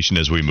organization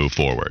as we move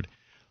forward.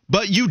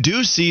 But you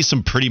do see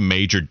some pretty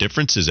major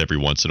differences every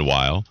once in a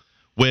while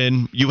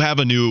when you have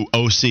a new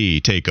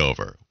OC take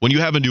over, when you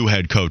have a new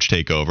head coach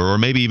take over, or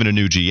maybe even a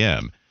new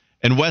GM.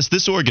 And Wes,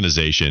 this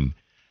organization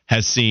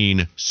has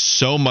seen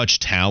so much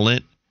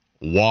talent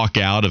walk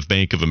out of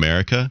Bank of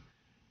America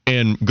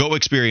and go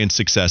experience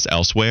success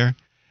elsewhere.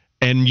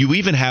 And you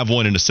even have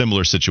one in a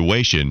similar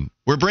situation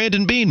where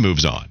Brandon Beane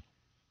moves on.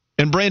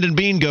 And Brandon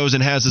Beane goes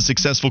and has a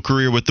successful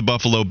career with the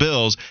Buffalo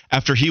Bills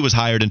after he was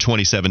hired in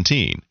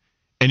 2017.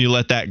 And you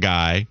let that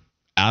guy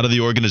out of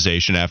the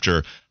organization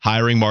after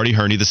hiring Marty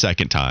Herney the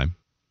second time.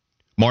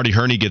 Marty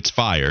Herney gets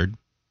fired,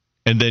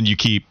 and then you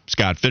keep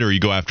Scott Fitterer, you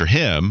go after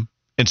him.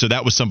 And so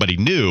that was somebody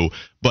new,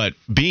 but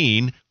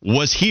Beane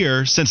was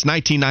here since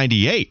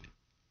 1998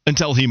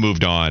 until he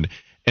moved on.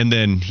 And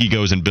then he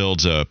goes and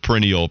builds a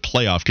perennial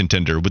playoff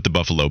contender with the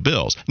Buffalo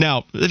Bills.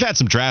 Now, they've had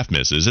some draft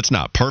misses. It's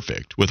not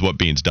perfect with what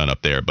Beane's done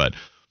up there, but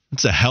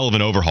it's a hell of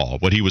an overhaul,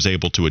 what he was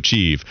able to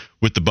achieve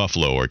with the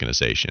Buffalo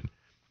organization.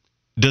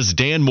 Does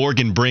Dan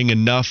Morgan bring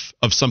enough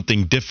of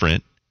something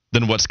different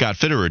than what Scott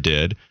Fitterer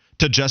did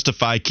to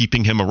justify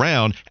keeping him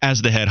around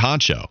as the head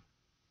honcho?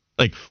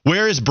 Like,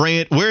 where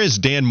is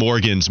Dan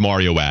Morgan's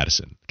Mario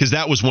Addison? Because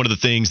that was one of the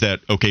things that,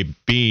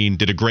 Beane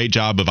did a great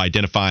job of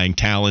identifying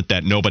talent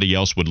that nobody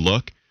else would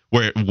look,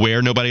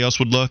 where nobody else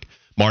would look.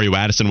 Mario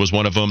Addison was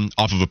one of them.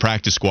 Off of a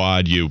practice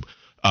squad, you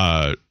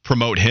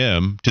promote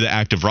him to the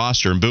active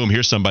roster, and boom,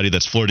 here's somebody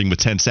that's flirting with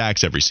 10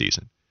 sacks every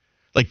season.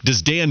 Like,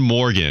 does Dan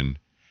Morgan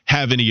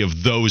have any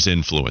of those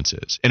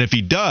influences? And if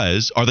he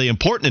does, are they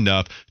important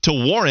enough to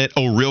warrant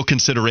a real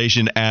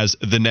consideration as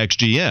the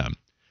next GM?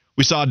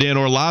 We saw Dan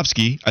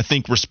Orlovsky, I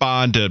think,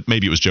 respond to,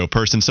 maybe it was Joe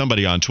Person,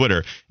 somebody on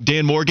Twitter,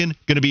 Dan Morgan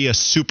going to be a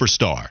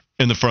superstar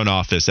in the front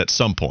office at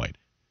some point.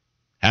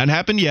 Hadn't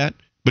happened yet,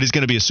 but he's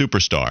going to be a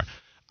superstar.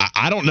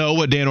 I don't know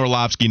what Dan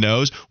Orlovsky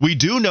knows. We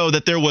do know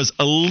that there was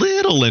a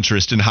little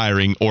interest in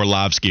hiring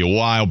Orlovsky a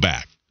while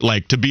back,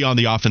 like to be on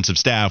the offensive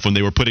staff when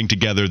they were putting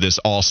together this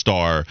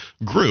all-star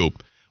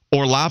group.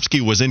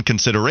 Orlovsky was in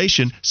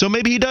consideration, so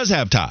maybe he does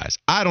have ties.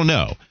 I don't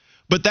know.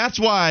 But that's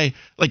why,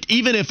 like,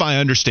 even if I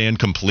understand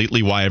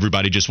completely why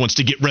everybody just wants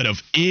to get rid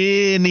of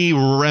any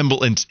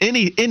remnants,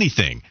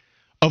 anything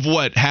of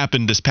what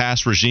happened this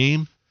past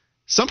regime,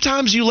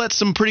 sometimes you let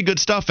some pretty good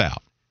stuff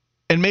out.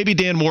 And maybe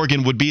Dan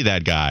Morgan would be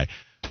that guy.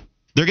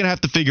 They're going to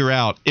have to figure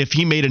out if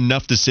he made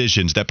enough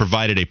decisions that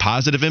provided a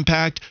positive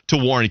impact to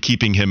warrant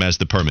keeping him as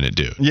the permanent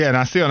dude. Yeah, and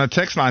I see on the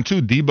text line,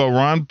 too, Debo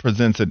Ron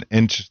presents an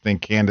interesting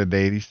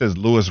candidate. He says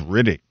Louis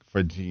Riddick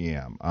for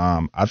GM.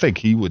 I think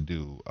he would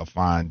do a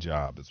fine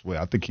job as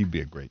well. I think he'd be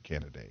a great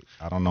candidate.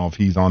 I don't know if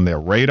he's on their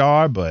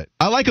radar, but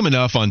I like him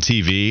enough on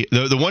TV.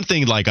 The one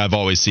thing, like, I've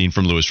always seen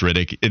from Louis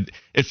Riddick,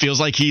 it feels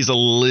like he's a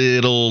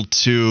little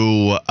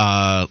too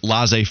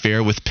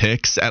laissez-faire with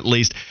picks. At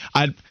least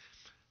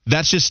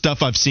that's just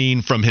stuff I've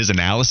seen from his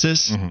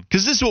analysis,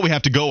 because this is what we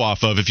have to go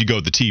off of if you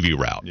go the TV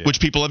route, which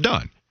people have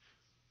done.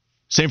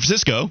 San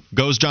Francisco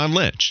goes John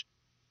Lynch.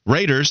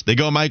 Raiders, they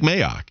go Mike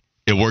Mayock.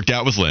 It worked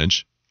out with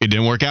Lynch. It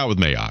didn't work out with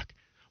Mayock.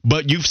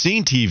 But you've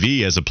seen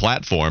TV as a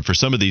platform for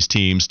some of these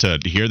teams to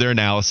hear their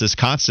analysis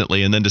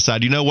constantly and then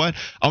decide, you know what,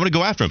 I want to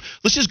go after him.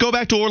 Let's just go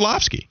back to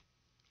Orlovsky.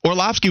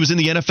 Orlovsky was in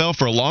the NFL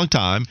for a long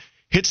time,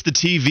 hits the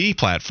TV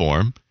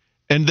platform,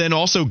 and then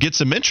also gets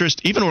some interest.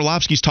 Even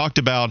Orlovsky's talked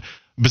about,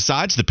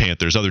 besides the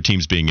Panthers, other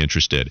teams being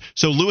interested.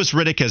 So Louis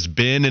Riddick has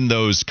been in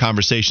those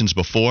conversations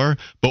before,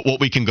 but what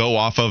we can go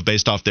off of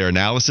based off their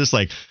analysis,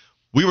 like,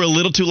 we were a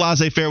little too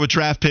laissez-faire with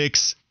draft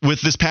picks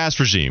with this past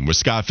regime, with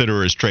Scott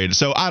Fitterer's trade.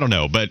 So I don't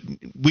know, but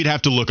we'd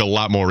have to look a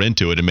lot more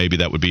into it, and maybe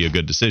that would be a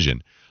good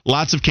decision.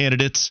 Lots of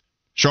candidates.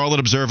 Charlotte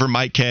Observer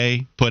Mike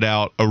Kay put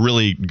out a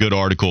really good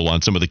article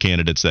on some of the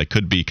candidates that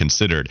could be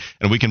considered,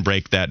 and we can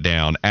break that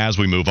down as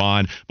we move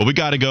on. But we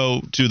got to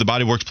go to the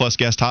Bodyworks Plus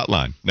guest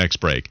hotline next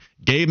break.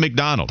 Gabe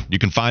McDonald, you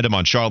can find him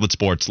on Charlotte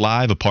Sports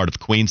Live, a part of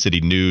Queen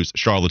City News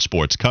Charlotte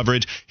Sports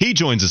coverage. He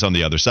joins us on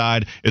the other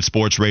side. It's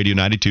Sports Radio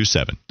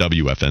 92.7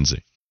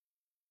 WFNZ.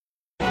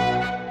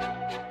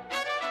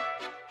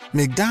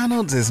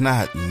 McDonald's is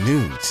not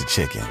new to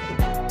chicken.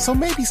 So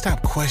maybe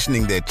stop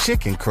questioning their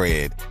chicken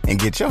cred and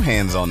get your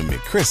hands on the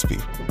McCrispy.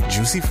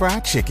 Juicy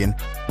fried chicken,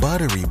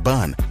 buttery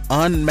bun,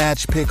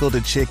 unmatched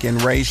pickle-to-chicken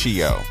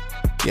ratio.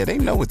 Yeah, they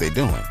know what they're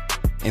doing.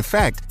 In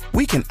fact,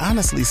 we can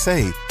honestly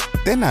say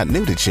they're not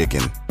new to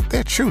chicken.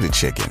 They're true to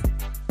chicken.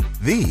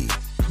 The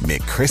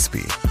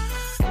McCrispy.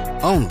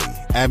 Only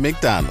at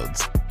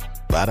McDonald's.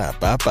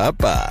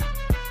 Ba-da-ba-ba-ba.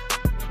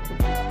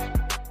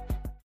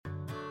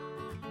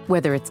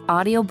 Whether it's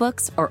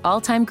audiobooks or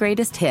all-time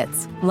greatest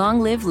hits,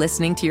 long live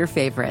listening to your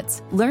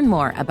favorites. Learn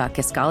more about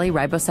Kisqali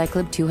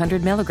Ribociclib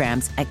 200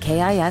 milligrams at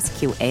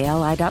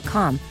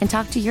KISQALI.com and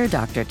talk to your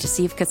doctor to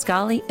see if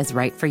Kisqali is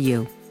right for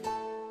you.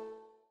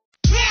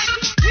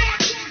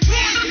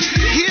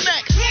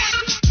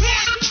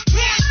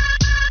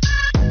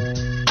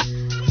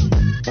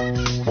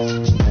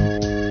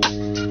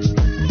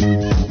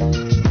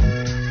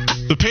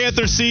 The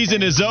Panther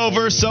season is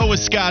over, so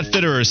is Scott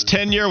Fitterer's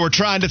tenure. We're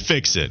trying to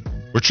fix it.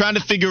 We're trying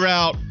to figure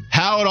out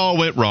how it all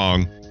went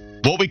wrong,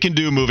 what we can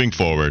do moving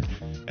forward.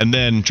 and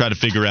then try to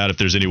figure out if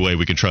there's any way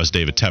we can trust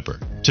David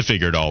Tepper to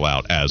figure it all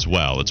out as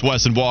well. It's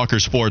Wes and Walker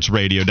Sports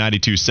Radio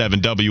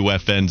 92.7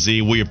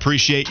 WFNZ. We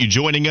appreciate you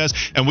joining us,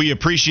 and we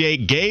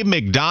appreciate Gabe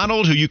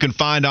McDonald, who you can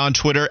find on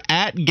Twitter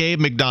at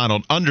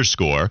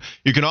 @GabeMcDonald_.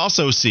 You can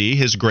also see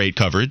his great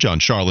coverage on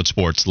Charlotte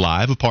Sports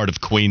Live, a part of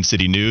Queen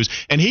City News,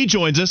 and he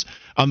joins us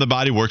on the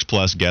Bodyworks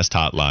Plus guest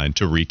hotline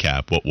to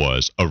recap what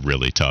was a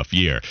really tough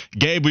year.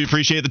 Gabe, we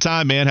appreciate the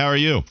time, man. How are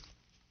you?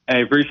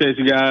 Hey, appreciate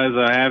you guys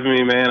having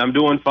me, man. I'm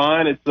doing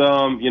fine. It's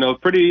a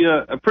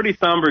pretty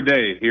somber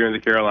day here in the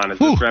Carolinas.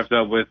 Just wraps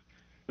up with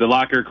the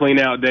locker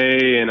clean-out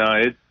day,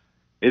 and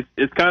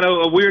it's kind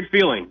of a weird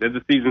feeling that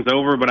the season's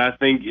over. But I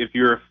think if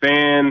you're a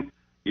fan,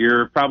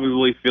 you're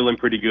probably feeling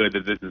pretty good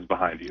that this is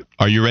behind you.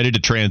 Are you ready to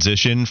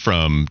transition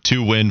from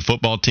 2-win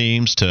football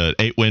teams to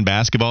 8-win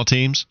basketball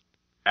teams?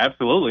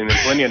 Absolutely, and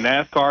there's plenty of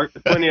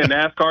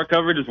NASCAR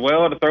coverage as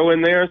well to throw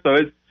in there. So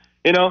it's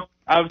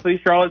obviously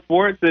Charlotte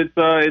sports. It's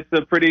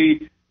a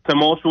pretty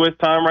tumultuous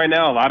time right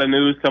now. A lot of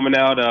news coming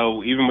out,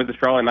 even with the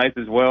Charlotte Knights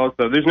as well.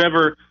 So there's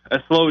never a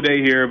slow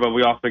day here, but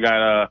we also got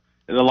a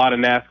lot of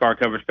NASCAR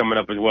coverage coming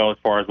up as well as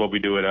far as what we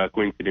do at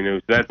Queen City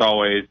News. So that's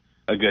always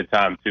a good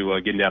time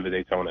to get down to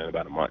Daytona in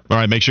about a month. All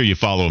right, make sure you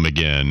follow him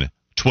again.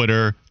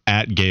 Twitter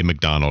at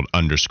 @GabeMcDonald_.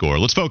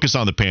 Let's focus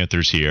on the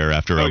Panthers here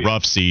after a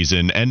rough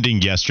season,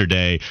 ending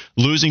yesterday,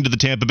 losing to the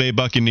Tampa Bay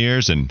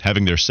Buccaneers and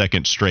having their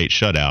second straight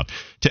shutout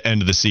to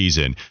end the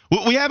season.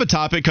 We have a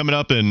topic coming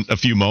up in a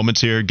few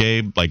moments here,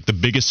 Gabe, like the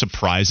biggest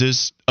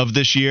surprises of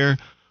this year.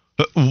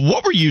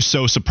 What were you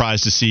so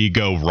surprised to see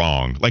go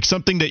wrong? Like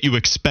something that you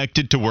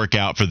expected to work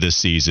out for this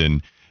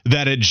season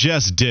that it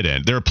just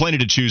didn't. There are plenty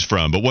to choose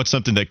from, but what's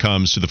something that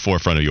comes to the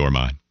forefront of your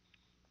mind?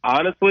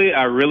 Honestly,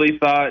 I really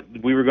thought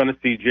we were going to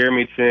see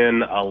Jeremy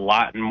Chin a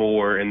lot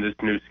more in this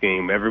new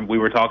scheme. We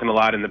were talking a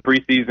lot in the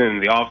preseason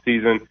and the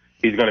offseason.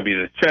 He's going to be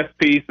the chess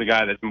piece, the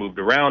guy that's moved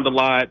around a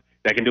lot,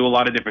 that can do a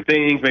lot of different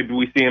things. Maybe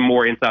we see him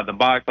more inside the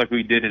box like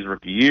we did his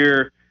rookie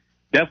year.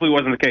 Definitely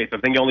wasn't the case. I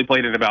think he only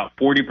played at about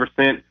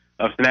 40%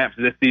 of snaps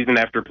this season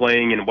after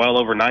playing in well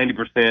over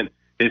 90%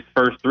 his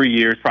first 3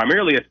 years,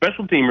 primarily a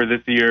special teamer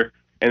this year.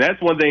 And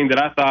that's one thing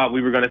that I thought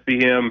we were going to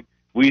see him.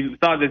 We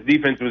thought this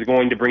defense was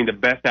going to bring the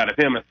best out of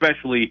him,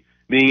 especially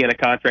being in a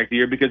contract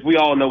year, because we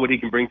all know what he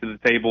can bring to the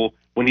table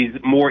when he's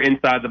more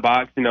inside the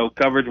box,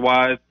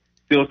 coverage-wise,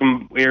 still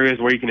some areas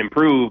where he can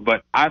improve.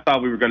 But I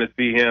thought we were going to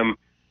see him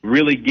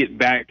really get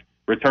back,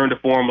 return to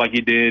form like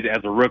he did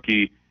as a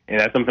rookie, and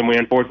that's something we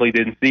unfortunately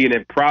didn't see, and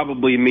it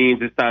probably means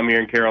his time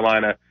here in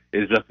Carolina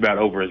is just about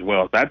over as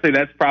well. So I'd say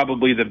that's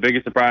probably the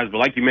biggest surprise. But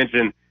like you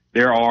mentioned,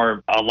 there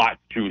are a lot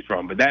to choose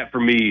from. But that, for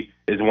me,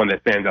 is one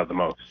that stands out the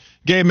most.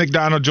 Gabe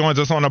McDonald joins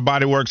us on the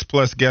Bodyworks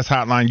Plus guest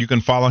hotline. You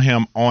can follow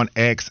him on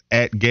X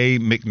at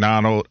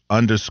 @GabeMcDonald_.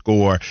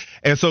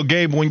 And so,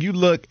 Gabe, when you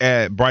look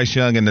at Bryce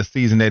Young and the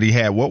season that he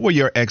had, what were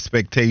your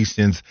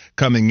expectations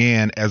coming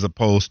in as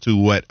opposed to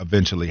what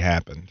eventually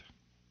happened?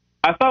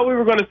 I thought we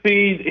were going to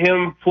see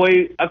him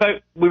play. I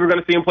thought we were going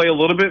to see him play a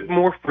little bit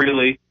more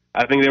freely.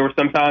 I think there were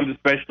some times,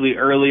 especially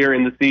earlier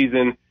in the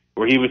season,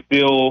 where he was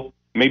still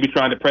maybe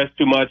trying to press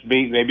too much,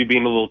 maybe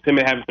being a little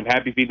timid, having some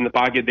happy feet in the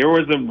pocket. There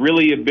was a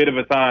bit of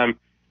a time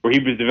where he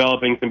was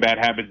developing some bad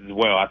habits as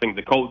well. I think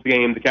the Colts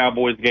game, the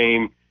Cowboys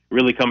game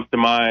really comes to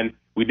mind.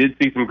 We did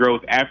see some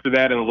growth after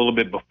that and a little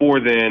bit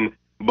before then,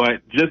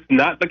 but just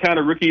not the kind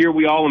of rookie year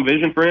we all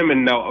envisioned for him.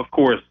 And now, of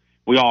course,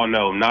 we all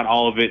know not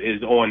all of it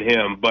is on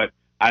him, but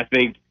I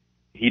think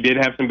he did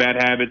have some bad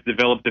habits,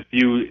 developed a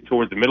few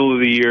towards the middle of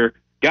the year,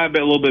 got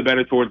a little bit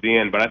better towards the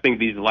end. But I think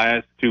these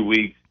last 2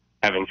 weeks,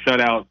 having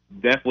shutouts,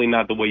 definitely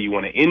not the way you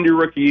want to end your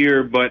rookie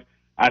year. But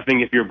I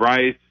think if you're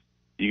Bryce,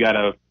 you got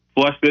to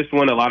flush this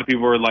one. A lot of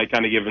people are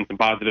kind of giving some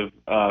positive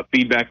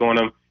feedback on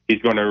him.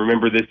 He's going to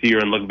remember this year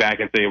and look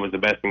back and say it was the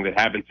best thing that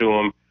happened to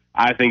him.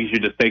 I think you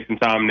should just take some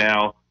time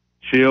now,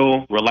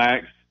 chill,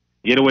 relax,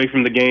 get away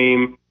from the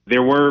game.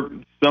 There were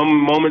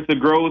some moments of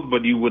growth,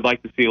 but you would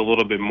like to see a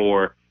little bit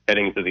more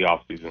heading into the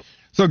offseason.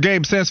 So,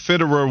 Gabe, since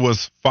Fitterer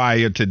was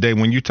fired today,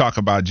 when you talk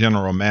about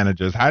general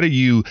managers, how do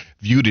you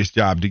view this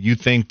job? Do you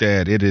think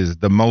that it is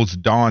the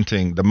most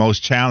daunting, the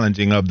most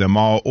challenging of them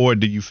all, or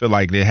do you feel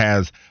like it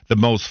has the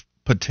most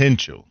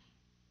potential?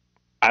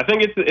 I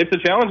think it's a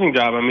challenging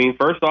job. I mean,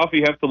 first off,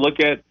 you have to look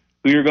at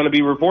who you're going to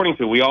be reporting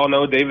to. We all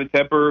know David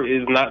Tepper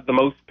is not the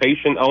most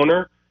patient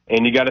owner,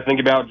 and you got to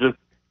think about just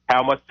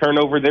how much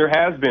turnover there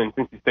has been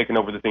since he's taken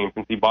over the team,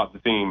 since he bought the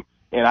team.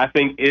 And I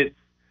think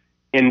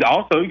and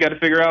also, you got to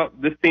figure out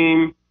this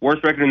team,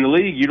 worst record in the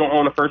league, you don't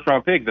own a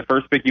first-round pick. The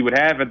first pick you would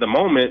have at the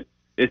moment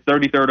is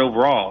 33rd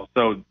overall.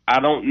 So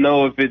I don't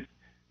know if it's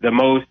the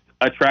most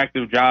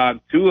attractive job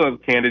to a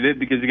candidate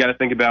because you got to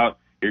think about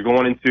you're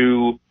going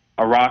into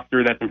a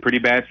roster that's in pretty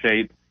bad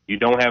shape. You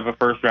don't have a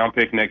first-round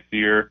pick next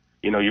year.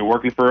 You're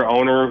working for an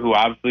owner who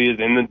obviously has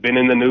been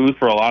in the news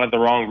for a lot of the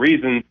wrong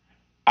reasons.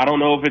 I don't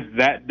know if it's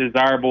that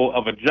desirable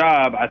of a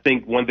job. I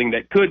think one thing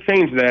that could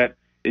change that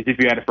is if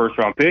you had a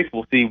first-round pick.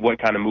 We'll see what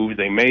kind of moves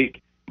they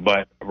make.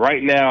 But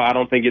right now, I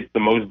don't think it's the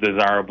most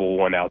desirable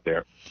one out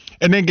there.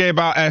 And then, Gabe,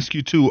 I'll ask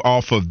you, too,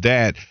 off of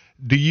that,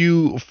 do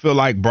you feel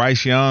like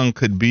Bryce Young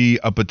could be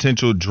a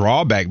potential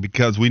drawback?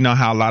 Because we know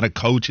how a lot of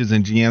coaches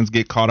and GMs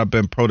get caught up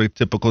in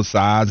prototypical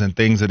size and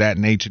things of that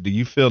nature. Do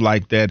you feel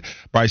like that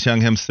Bryce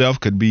Young himself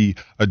could be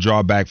a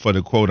drawback for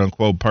the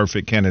quote-unquote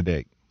perfect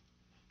candidate?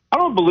 I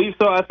don't believe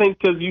so. I think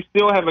because you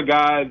still have a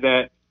guy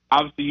that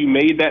obviously you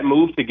made that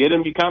move to get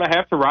him. You kind of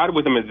have to ride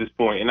with him at this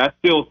point. And I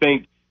still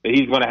think that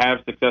he's going to have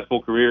a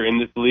successful career in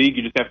this league.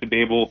 You just have to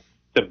be able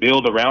to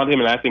build around him.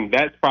 And I think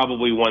that's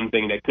probably one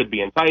thing that could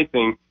be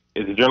enticing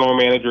is a general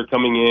manager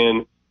coming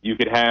in. You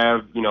could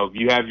have,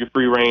 you have your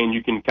free reign.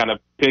 You can kind of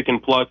pick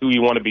and pluck who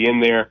you want to be in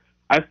there.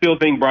 I still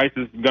think Bryce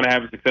is going to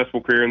have a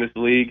successful career in this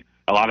league.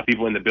 A lot of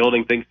people in the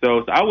building think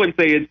so. So I wouldn't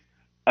say it's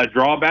a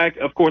drawback.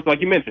 Of course,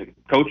 like you mentioned,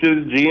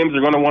 coaches, GMs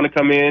are going to want to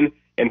come in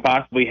and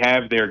possibly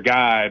have their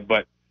guy.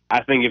 But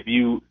I think if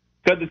you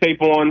cut the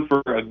tape on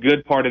for a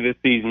good part of this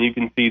season, you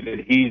can see that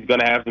he's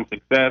going to have some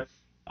success.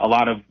 A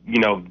lot of,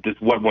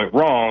 just what went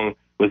wrong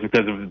was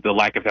because of the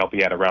lack of help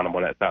he had around him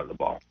on that side of the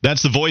ball.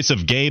 That's the voice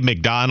of Gabe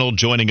McDonald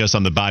joining us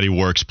on the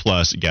Bodyworks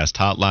Plus guest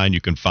hotline.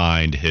 You can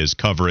find his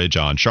coverage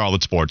on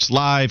Charlotte Sports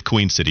Live,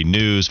 Queen City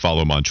News.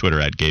 Follow him on Twitter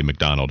at Gabe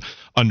McDonald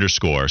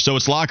 _ So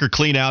it's locker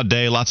clean-out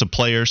day. Lots of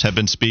players have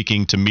been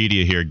speaking to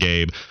media here,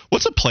 Gabe.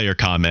 What's a player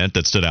comment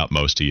that stood out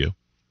most to you?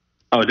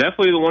 Oh,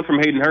 definitely the one from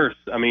Hayden Hurst.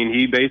 I mean,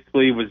 he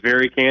basically was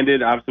very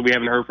candid. Obviously, we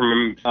haven't heard from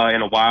him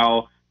in a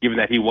while, given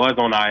that he was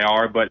on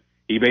IR, but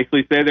he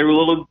basically said there were a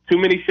little too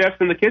many chefs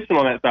in the kitchen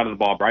on that side of the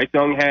ball. Bryce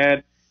Young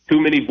had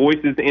too many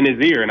voices in his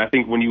ear, and I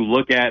think when you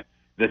look at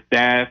the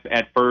staff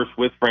at first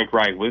with Frank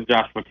Wright, with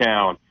Josh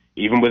McCown,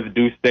 even with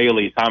Deuce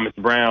Staley, Thomas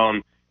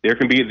Brown, there's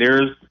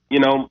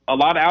a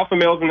lot of alpha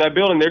males in that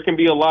building. There can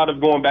be a lot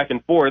of going back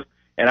and forth,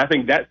 and I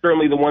think that's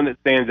certainly the one that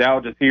stands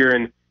out, just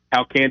hearing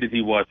how candid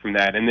he was from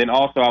that. And then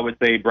also I would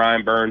say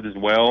Brian Burns as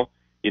well,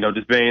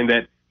 just saying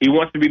that he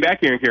wants to be back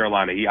here in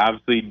Carolina.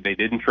 They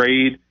didn't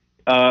trade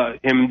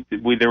him.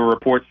 There were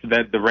reports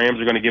that the Rams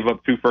are going to give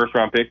up 2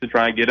 first-round picks to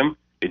try and get him.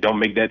 They don't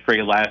make that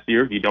trade last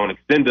year. You don't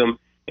extend him.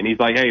 And he's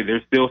like, hey,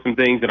 there's still some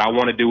things that I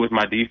want to do with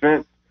my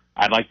defense.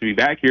 I'd like to be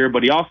back here.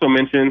 But he also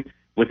mentioned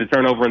with the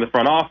turnover in the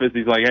front office,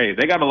 he's like, hey,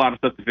 they got a lot of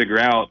stuff to figure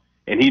out,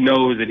 and he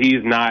knows that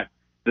he's not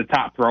the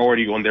top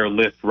priority on their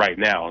list right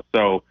now.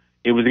 So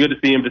it was good to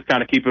see him just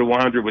kind of keep it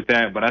 100 with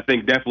that. But I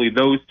think definitely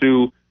those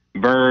two,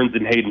 Burns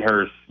and Hayden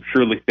Hurst,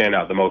 surely stand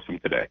out the most from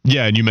today.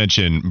 Yeah, and you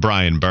mentioned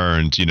Brian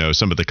Burns,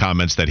 some of the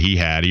comments that he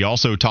had. He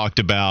also talked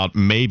about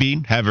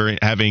maybe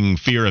having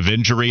fear of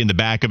injury in the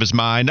back of his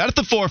mind, not at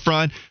the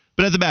forefront,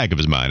 but at the back of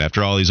his mind.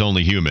 After all, he's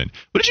only human.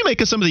 What did you make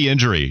of some of the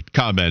injury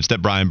comments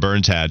that Brian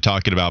Burns had,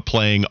 talking about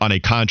playing on a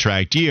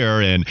contract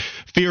year and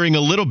fearing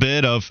a little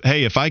bit of,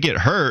 hey, if I get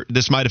hurt,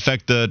 this might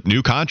affect the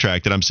new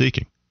contract that I'm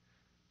seeking?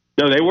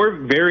 No, they were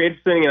very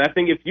interesting, and I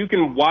think if you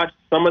can watch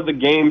some of the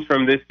games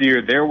from this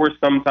year, there were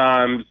some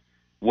times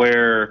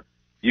where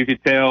you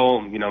could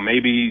tell,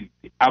 maybe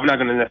I'm not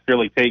going to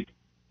necessarily take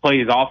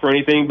plays off or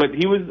anything, but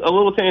he was a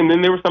little and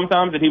then there were some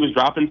times that he was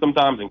dropping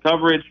sometimes in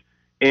coverage,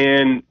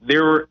 and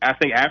I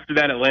think after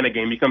that Atlanta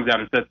game, he comes out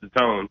and sets the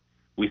tone.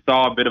 We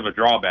saw a bit of a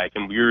drawback,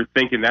 and we were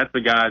thinking that's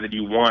the guy that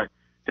you want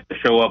to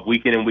show up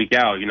week in and week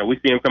out. We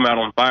see him come out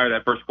on fire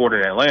that first quarter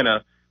in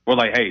Atlanta. We're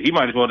like, hey, he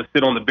might as well just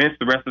sit on the bench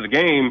the rest of the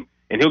game,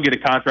 and he'll get a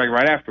contract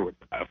right afterwards.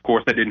 Of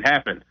course, that didn't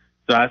happen.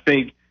 So I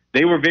think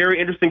they were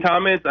very interesting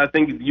comments. I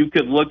think you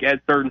could look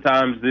at certain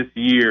times this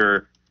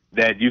year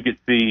that you could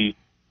see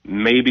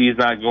maybe he's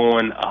not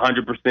going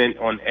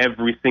 100% on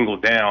every single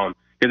down.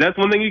 Because that's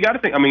one thing you got to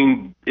think. I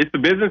mean, it's the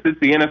business. It's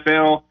the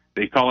NFL.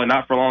 They call it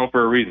not for long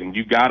for a reason.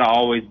 You got to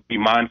always be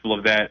mindful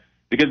of that,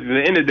 because at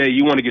the end of the day,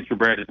 you want to get your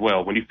bread as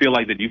well. When you feel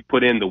like that you've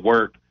put in the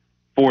work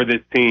for this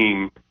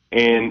team,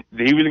 and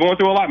he was going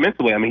through a lot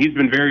mentally. I mean, he's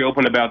been very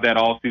open about that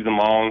all season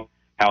long,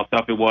 how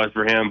tough it was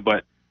for him.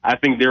 But I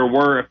think there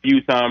were a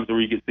few times where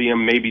you could see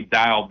him maybe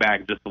dial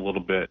back just a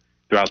little bit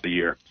throughout the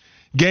year.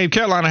 Gabe,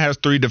 Carolina has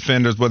 3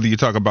 defenders, whether you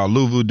talk about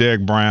Louvu,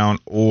 Derek Brown,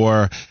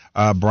 or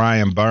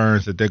Brian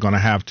Burns, that they're going to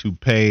have to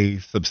pay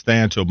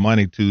substantial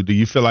money to. Do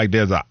you feel like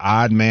there's an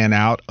odd man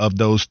out of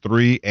those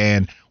 3?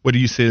 And what do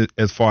you see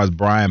as far as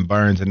Brian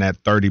Burns in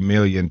that $30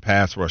 million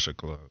pass rusher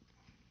club?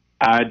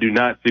 I do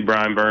not see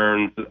Brian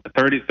Burns.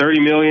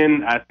 $30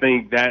 million, I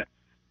think that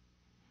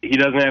he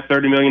doesn't have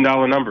 $30 million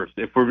numbers.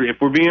 If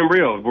we're being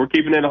real, if we're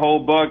keeping it a whole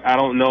buck, I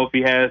don't know if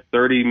he has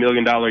 $30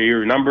 million a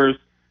year numbers,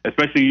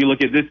 especially you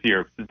look at this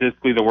year,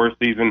 statistically the worst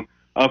season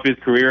of his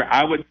career.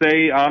 I would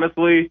say,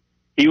 honestly,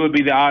 he would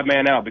be the odd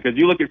man out, because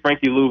you look at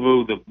Frankie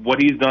Louvu,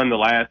 what he's done the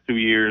last 2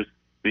 years,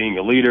 being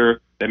a leader.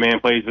 That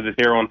man plays with his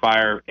hair on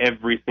fire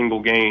every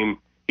single game.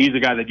 He's a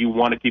guy that you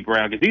want to keep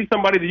around, because he's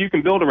somebody that you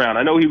can build around.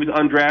 I know he was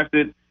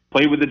undrafted,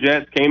 played with the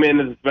Jets, came in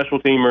as a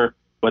special teamer,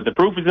 but the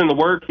proof is in the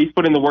work. He's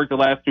put in the work the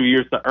last 2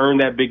 years to earn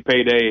that big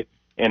payday,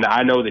 and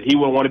I know that he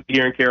will want to be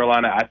here in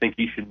Carolina. I think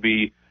he should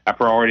be a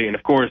priority. And,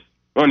 of course,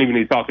 we don't even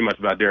need to talk too much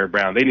about Derek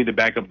Brown. They need to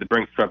back up the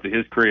Brinks truck to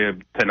his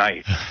crib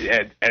tonight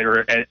at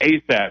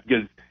ASAP,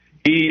 because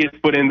he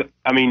has put in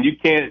 – I mean, you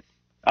can't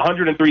 –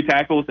 103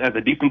 tackles as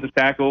a defensive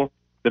tackle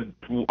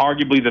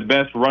arguably the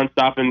best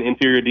run-stopping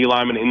interior D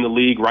lineman in the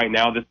league right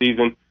now this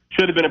season.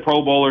 Should have been a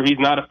Pro Bowler. He's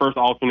not a first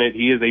alternate.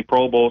 He is a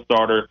Pro Bowl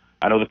starter.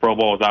 I know the Pro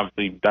Bowl is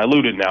obviously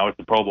diluted now. It's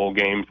the Pro Bowl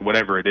games,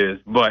 whatever it is.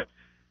 But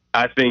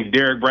I think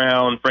Derek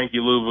Brown, Frankie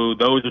Louvu,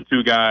 those are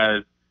two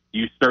guys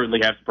you certainly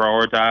have to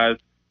prioritize.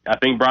 I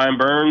think Brian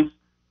Burns,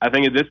 I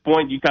think at this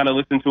point you kind of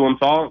listen to him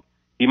talk,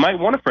 he might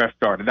want a fresh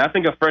start. And I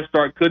think a fresh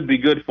start could be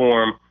good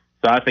for him.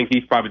 So I think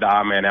he's probably the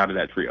odd man out of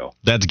that trio.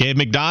 That's Gabe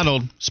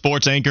McDonald,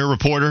 sports anchor,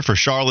 reporter for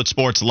Charlotte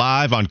Sports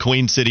Live on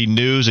Queen City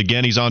News.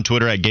 Again, he's on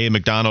Twitter at Gabe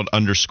McDonald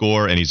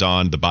 _ and he's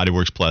on the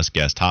Bodyworks Plus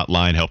guest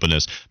hotline helping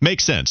us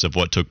make sense of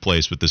what took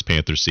place with this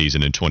Panthers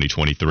season in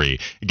 2023.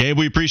 Gabe,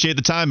 we appreciate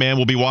the time, man.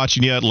 We'll be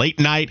watching you late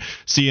night,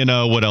 seeing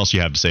what else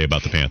you have to say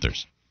about the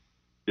Panthers.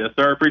 Yes,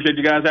 sir. Appreciate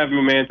you guys having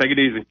me, man. Take it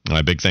easy. All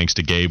right, big thanks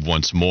to Gabe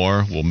once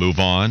more. We'll move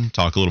on,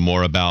 talk a little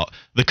more about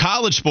the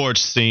college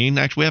sports scene.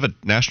 Actually, we have a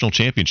national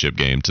championship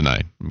game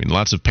tonight. I mean,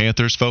 lots of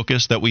Panthers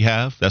focus that we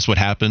have. That's what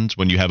happens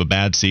when you have a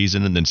bad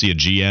season and then see a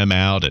GM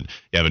out and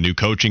you have a new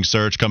coaching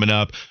search coming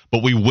up.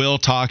 But we will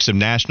talk some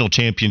national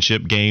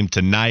championship game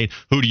tonight.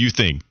 Who do you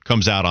think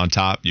comes out on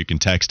top? You can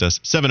text us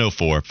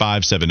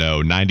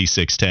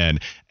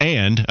 704-570-9610.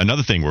 And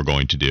another thing we're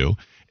going to do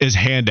is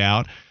hand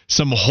out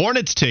some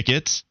Hornets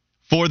tickets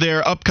for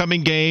their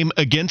upcoming game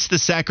against the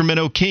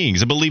Sacramento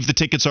Kings. I believe the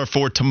tickets are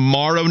for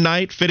tomorrow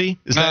night, Fitty?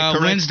 Is that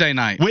correct? Wednesday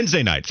night.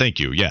 Wednesday night, thank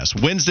you. Yes,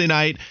 Wednesday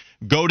night,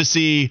 go to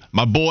see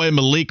my boy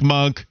Malik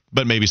Monk,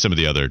 but maybe some of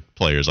the other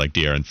players like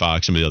De'Aaron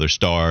Fox, some of the other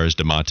stars,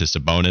 DeMontis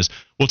Sabonis.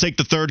 We'll take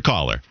the third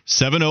caller,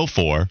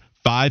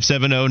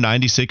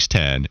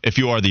 704-570-9610. If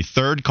you are the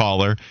third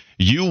caller,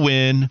 you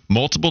win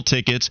multiple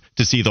tickets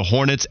to see the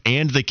Hornets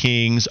and the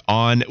Kings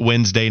on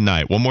Wednesday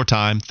night. One more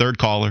time, third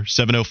caller,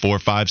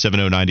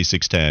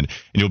 704-570-9610, and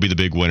you'll be the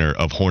big winner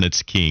of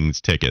Hornets-Kings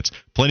tickets.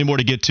 Plenty more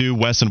to get to.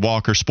 Wes and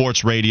Walker,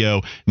 Sports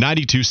Radio,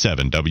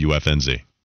 92.7 WFNZ.